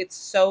because it's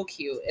so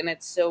cute and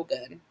it's so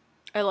good.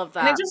 I love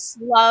that.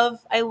 And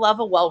I love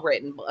a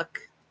well-written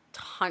book.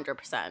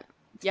 100%.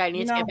 Yeah, I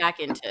need to get back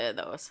into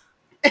those.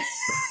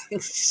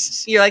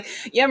 You're like,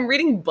 yeah, I'm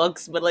reading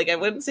books, but like I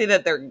wouldn't say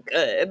that they're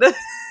good.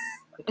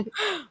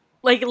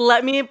 Like,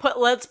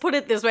 let's put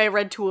it this way, I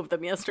read 2 of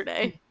them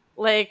yesterday.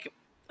 Like,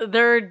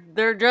 they're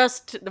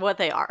just what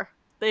they are.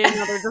 They're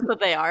just what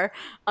they are.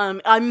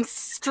 I'm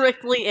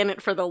strictly in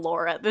it for the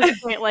lore at this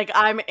point. Like,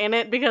 I'm in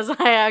it because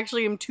I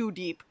actually am too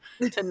deep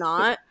to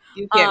not.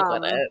 You can't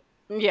quit it.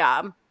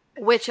 Yeah.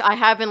 Which I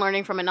have been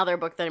learning from another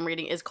book that I'm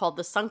reading is called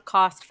The Sunk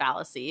Cost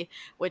Fallacy,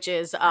 which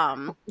is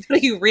Are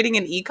you reading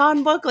an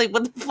econ book? Like,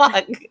 what the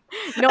fuck?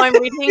 No, I'm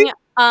reading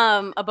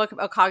a book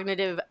about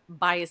cognitive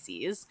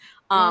biases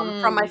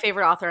from my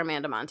favorite author,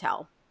 Amanda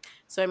Montell.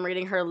 So I'm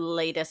reading her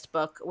latest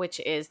book, which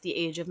is The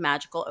Age of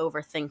Magical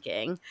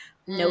Overthinking,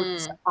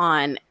 Notes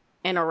on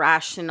an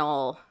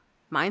Irrational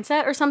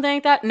mindset or something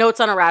like that. Notes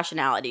on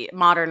irrationality,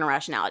 modern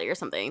irrationality or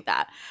something like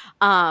that.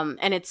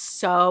 And it's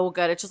so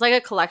good. It's just like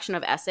a collection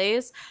of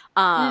essays.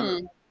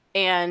 Mm.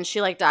 And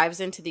she like dives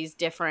into these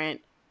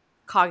different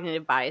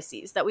cognitive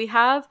biases that we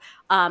have,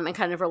 and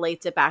kind of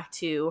relates it back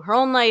to her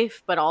own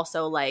life, but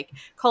also like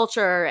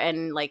culture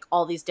and like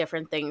all these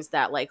different things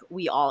that like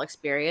we all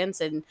experience.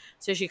 And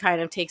so she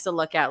kind of takes a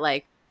look at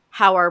like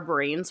how our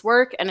brains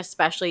work, and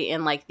especially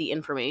in like the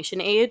information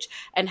age,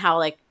 and how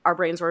like our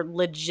brains were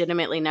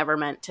legitimately never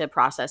meant to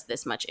process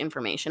this much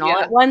information all Yeah.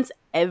 at once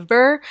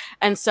ever.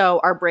 And so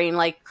our brain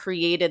like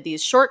created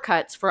these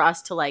shortcuts for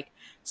us to like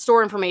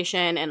store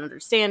information and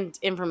understand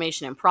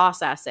information and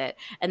process it.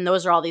 And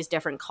those are all these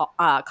different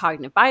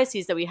cognitive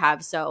biases that we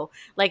have. So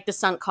like the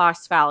sunk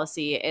cost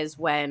fallacy is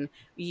when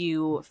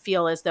you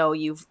feel as though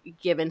you've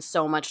given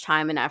so much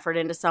time and effort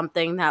into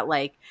something that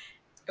like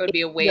It would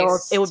be a it would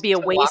waste be a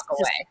to walk waste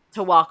away.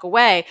 to walk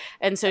away.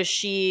 And so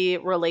she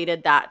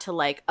related that to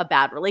like a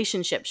bad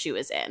relationship she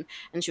was in.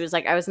 And she was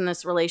like, I was in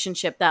this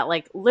relationship that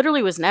like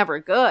literally was never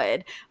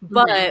good, Mhm.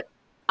 but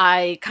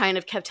I kind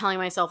of kept telling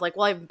myself like,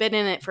 well, I've been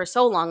in it for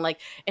so long, like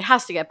it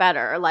has to get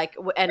better. Like,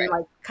 and Right.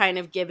 like kind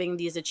of giving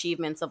these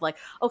achievements of like,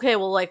 okay,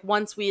 well, like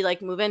once we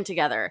like move in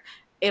together,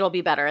 it'll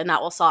be better and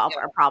that will solve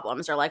Yeah. our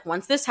problems. Or like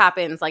once this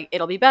happens, like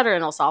it'll be better and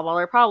it'll solve all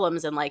our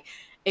problems. And like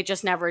it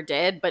just never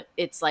did. But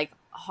it's like,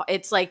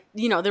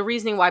 you know, the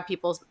reasoning why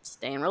people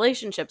stay in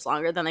relationships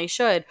longer than they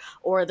should,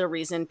 or the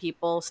reason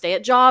people stay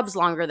at jobs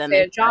longer than Stay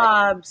they at should.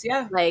 jobs.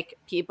 Yeah. Like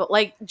people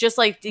like just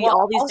like Well,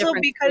 all these also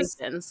different because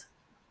reasons.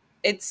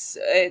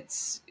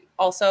 it's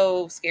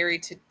also scary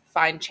to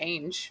find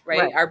change, Right.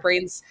 right? Our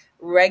brains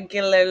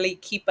regularly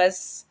keep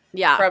us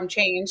Yeah. from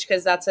change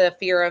because that's a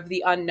fear of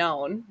the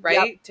unknown, Yep.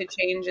 right? To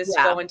change is to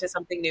Yeah. go into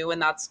something new,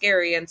 and that's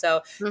scary. And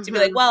so to be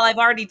like, Hmm. well, I've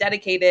already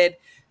dedicated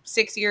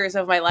 6 years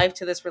of my life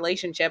to this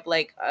relationship,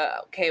 like,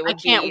 okay, it would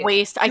be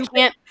I stupid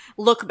can't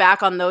look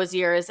back on those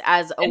years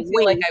as a and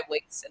feel like waste. I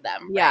wasted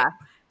them, Yeah. right?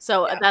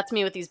 So Yeah. that's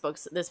me with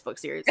this book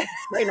series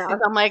right now.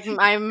 I'm like,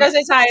 Does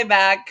it tie it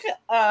back?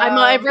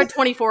 I've read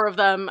 24 of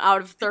them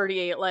out of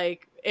 38.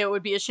 Like, it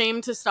would be a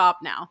shame to stop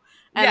now.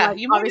 And Yeah, like,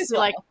 you might as obviously,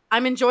 like, well.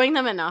 I'm enjoying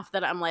them enough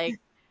that I'm like,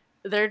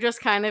 they're just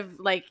kind of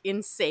like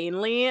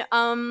insanely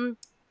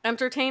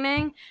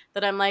entertaining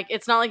that I'm like,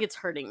 it's not like it's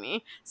hurting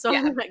me. So Yeah.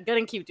 I'm like,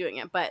 gonna keep doing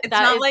it. But It's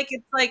that not is like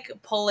it's like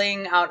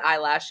pulling out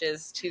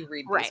eyelashes to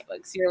read these right.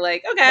 books. You're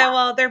like, okay,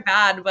 well, they're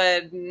bad,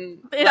 but I'm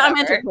whatever.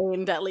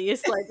 entertained at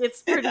least. Like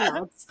it's pretty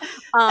nuts.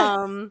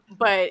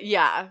 But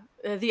yeah,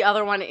 the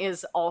other one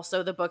is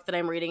also the book that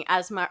I'm reading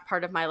as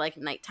part of my like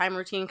nighttime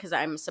routine because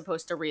I'm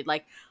supposed to read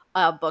like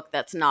a book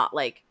that's not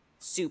like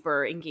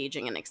super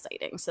engaging and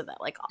exciting so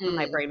that like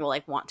my Mm. brain will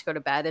like want to go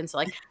to bed. And so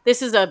like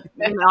this is a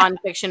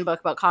nonfiction book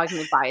about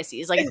cognitive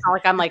biases. Like it's not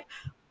like I'm like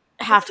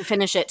have to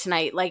finish it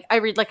tonight. Like I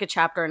read like a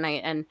chapter a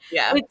night and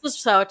Yeah. it's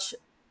just such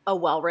a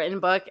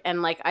well-written book.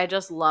 And like I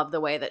just love the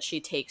way that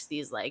she takes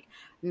these like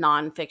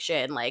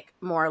nonfiction, like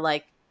more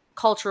like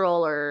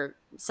cultural or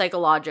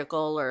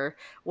psychological or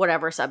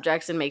whatever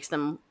subjects and makes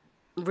them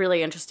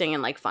really interesting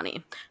and like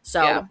funny.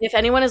 So Yeah. if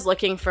anyone is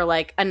looking for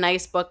like a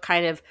nice book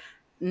kind of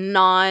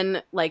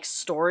non like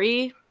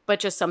story but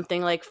just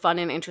something like fun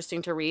and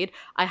interesting to read,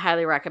 I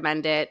highly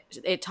recommend it.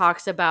 It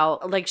talks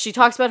about like she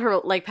talks about her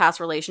like past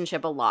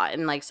relationship a lot,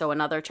 and like so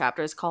another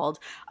chapter is called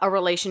 "A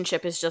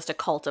Relationship Is Just a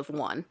Cult of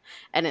One,"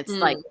 and it's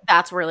like Mm.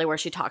 that's really where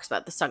she talks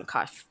about the sunk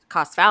cost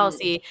Mm.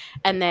 fallacy.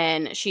 And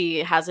then she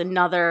has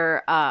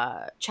another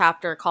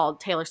chapter called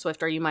 "Taylor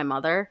Swift, Are You My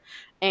Mother?"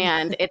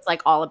 and it's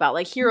like all about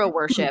like hero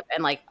worship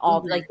and like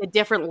all Mhm. like the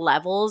different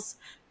levels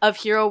of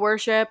hero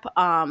worship,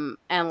 and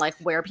like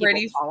where Where do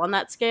people you fall on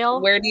that scale.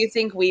 where do you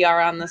think we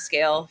are on the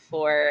scale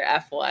for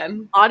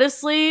F1?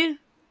 Honestly,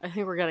 I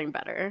think we're getting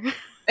better.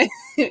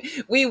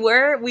 We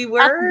At the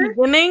were.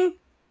 beginning,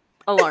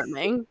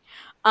 alarming.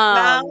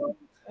 Now Um,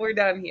 we're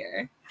done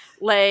here.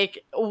 like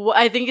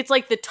I think it's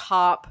like the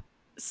top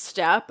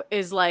step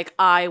is like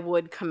I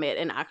would commit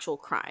an actual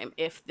crime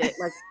if that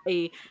like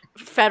a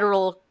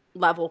federal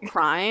level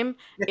crime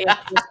if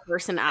this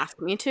person asked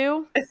me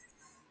to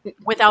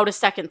without a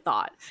second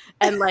thought.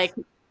 And like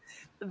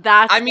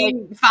that's I like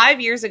mean, 5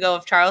 years ago,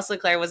 if Charles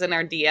Leclerc was in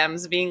our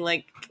DMs being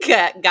like,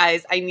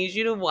 guys, I need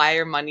you to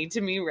wire money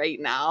to me right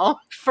now,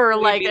 for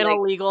we'd like be an like,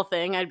 illegal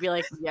thing, I'd be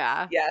like,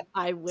 yeah, yeah,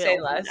 I say will do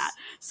that. less.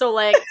 So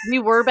like we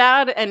were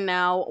bad and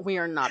now we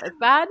are not as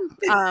bad.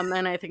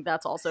 And I think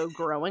that's also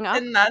growing up.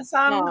 And that's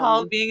called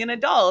Um being an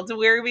adult.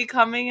 We're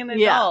becoming an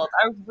yeah. adult.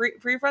 Our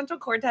prefrontal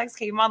cortex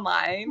came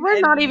online. We're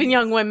not And even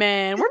young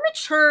women. We're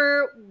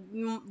mature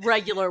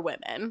regular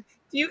women.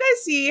 do you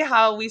guys see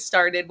how we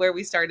started where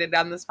we started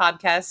on this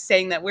podcast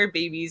saying that we're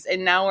babies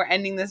and now we're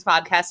ending this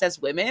podcast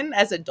as women,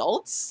 as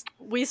adults?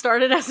 We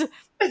started as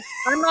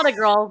I'm not a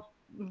girl,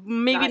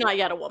 maybe Not not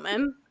yet a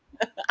woman,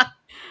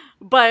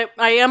 but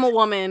I am a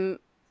woman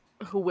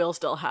who will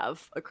still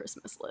have a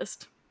Christmas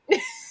list.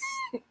 yet.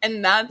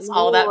 And that's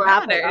all We'll that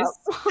wrap it matters.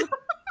 up.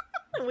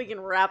 We can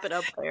wrap it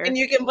up there. And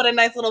you can put a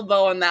nice little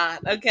bow on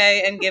that,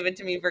 okay? And give it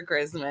to me for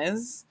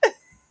Christmas.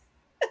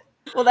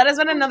 Well, that has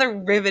been another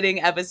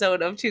riveting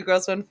episode of Two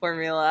Girls, One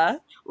Formula.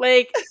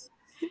 Like,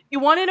 you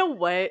want to know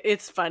what?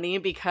 It's funny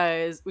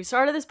because we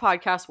started this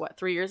podcast,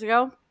 3 years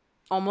ago?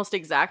 Almost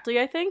exactly,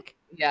 I think.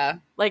 Yeah.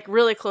 Like,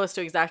 really close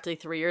to exactly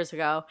 3 years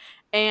ago.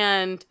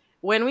 And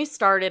when we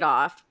started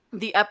off,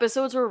 the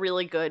episodes were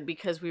really good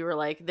because we were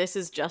like, this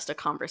is just a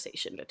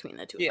conversation between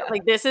the two of us.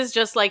 Like, this is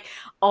just like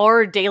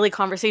our daily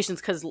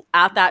conversations, because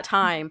at that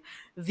time,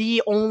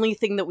 the only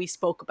thing that we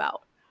spoke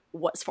about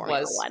was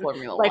Formula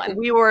One. Like,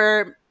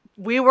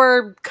 we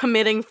were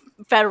committing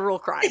federal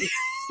crimes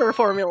for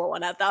Formula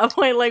One at that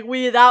point. Like,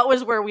 that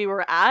was where we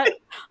were at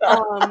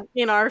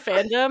in our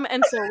fandom.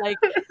 And so, like,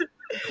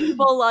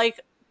 people like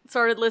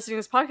started listening to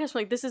this podcast,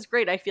 like, this is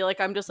great. I feel like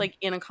I'm just like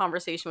in a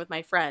conversation with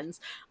my friends.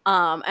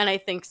 And I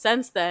think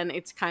since then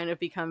it's kind of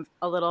become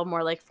a little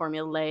more like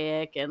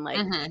formulaic and like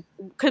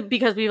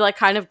because we've like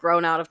kind of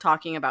grown out of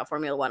talking about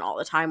Formula One all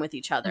the time with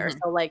each other.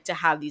 So like to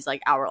have these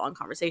like hour-long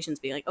conversations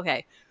being like,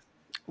 okay,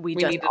 we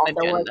just also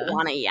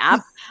want to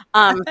yap.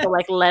 So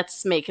like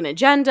let's make an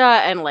agenda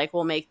and like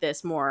we'll make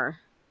this more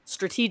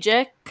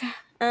strategic,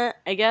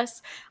 I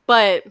guess.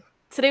 But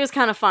today was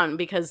kind of fun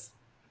because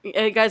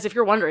guys, if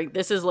you're wondering,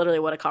 this is literally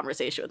what a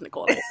conversation with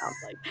Nicole and I sounds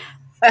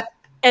like.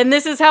 And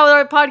this is how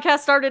our podcast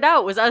started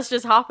out, was us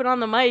just hopping on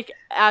the mic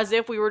as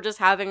if we were just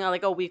having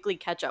a weekly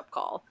catch-up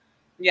call.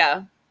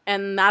 Yeah.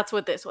 And that's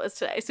what this was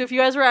today. So if you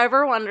guys were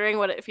ever wondering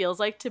what it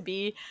feels like to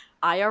be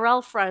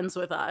IRL friends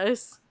with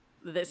us,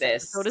 this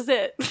episode is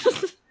it.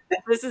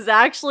 This is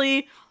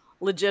actually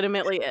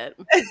legitimately it.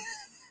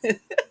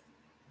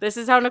 This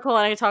is how Nicole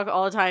and I talk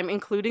all the time,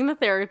 including the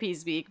therapy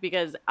speak,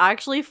 because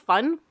actually,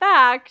 fun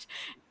fact,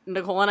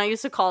 Nicole and I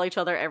used to call each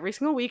other every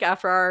single week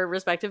after our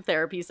respective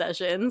therapy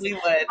sessions. We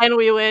would. And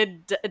we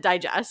would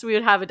digest. We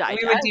would have a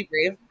digest. We would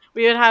debrief.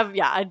 We would have,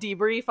 a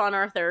debrief on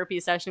our therapy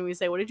session. We'd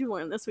say, what did you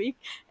learn this week?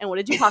 And what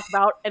did you talk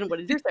about? And what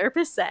did your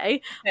therapist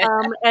say?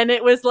 And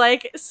it was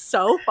like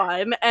so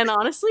fun and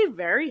honestly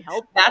very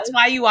helpful. That's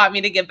why you want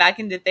me to get back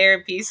into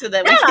therapy so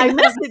that we can. I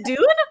miss it, dude.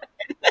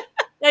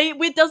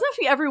 It doesn't have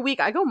to be every week.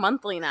 I go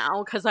monthly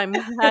now because I'm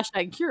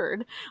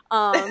 #cured.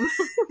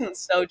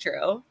 So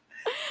true.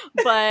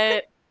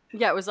 But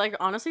yeah, it was like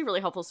honestly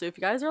really helpful. So if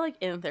you guys are like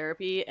in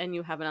therapy and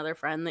you have another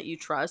friend that you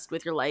trust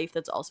with your life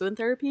that's also in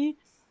therapy,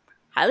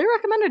 highly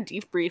recommend a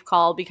debrief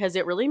call because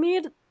it really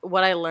made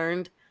what I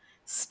learned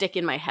stick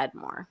in my head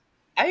more.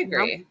 I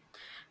agree. You know?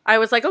 I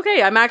was like,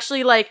 okay, I'm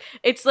actually like,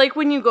 it's like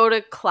when you go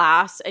to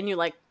class and you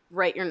like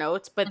write your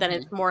notes, but then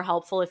it's more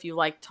helpful if you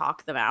like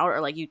talk them out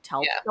or like you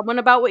tell someone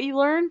about what you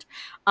learned.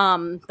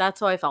 That's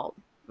how I felt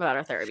about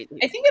our therapy.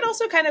 I think it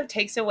also kind of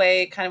takes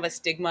away kind of a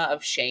stigma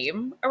of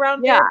shame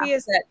around therapy,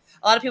 is that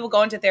a lot of people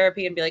go into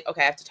therapy and be like,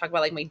 okay, I have to talk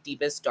about like my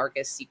deepest,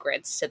 darkest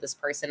secrets to this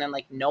person, and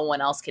like no one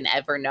else can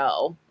ever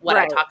know what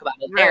I talk about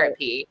in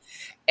therapy.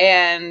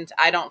 And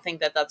I don't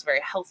think that that's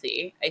very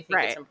healthy. I think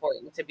it's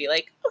important to be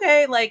like,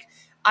 okay, like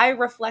I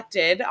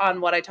reflected on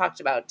what I talked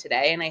about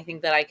today, and I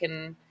think that I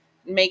can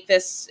make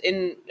this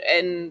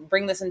and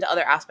bring this into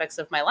other aspects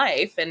of my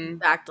life and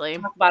talk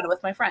about it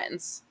with my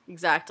friends.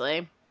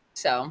 Exactly.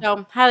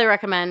 So highly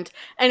recommend.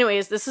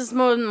 Anyways, this is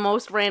the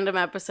most random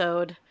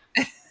episode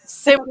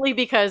simply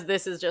because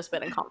this has just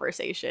been a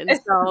conversation.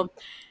 So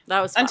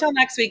that was fun. Until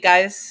next week,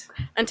 guys.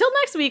 Until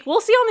next week,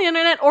 we'll see you on the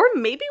internet, or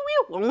maybe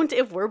we won't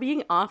if we're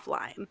being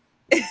offline.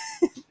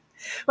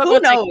 But who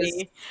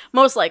knows?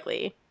 Most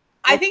likely.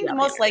 I think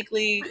most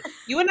likely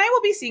you and I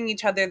will be seeing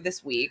each other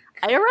this week.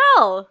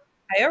 IRL.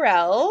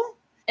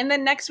 And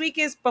then next week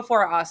is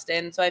before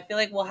Austin. So I feel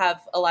like we'll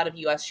have a lot of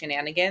US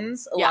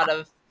shenanigans, a lot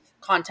of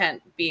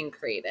content being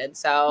created.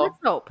 So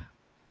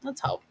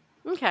let's hope.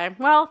 Okay.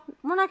 Well,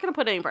 we're not going to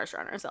put any pressure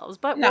on ourselves,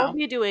 but we'll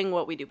be doing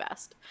what we do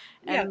best.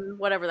 And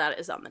whatever that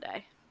is on the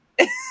day.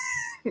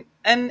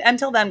 And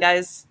until then,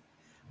 guys,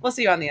 we'll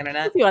see you on the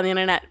internet.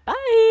 Bye.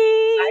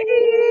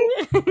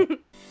 Bye.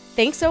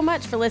 Thanks so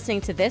much for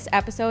listening to this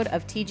episode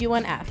of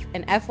TG1F,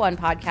 an F1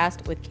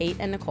 podcast with Kate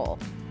and Nicole.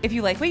 If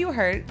you like what you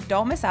heard,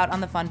 don't miss out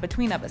on the fun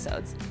between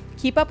episodes.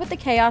 Keep up with the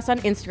chaos on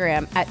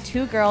Instagram at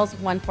 2 Girls,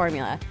 1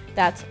 Formula.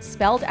 That's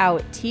spelled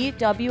out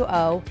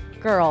TWO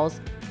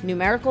Girls,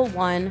 numerical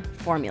 1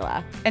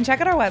 Formula. And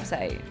check out our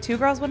website,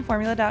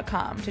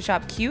 2girls1formula.com, to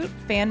shop cute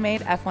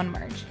fan-made F1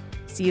 merch.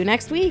 See you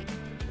next week.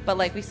 But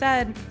like we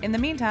said, in the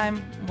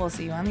meantime, we'll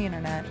see you on the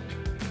internet.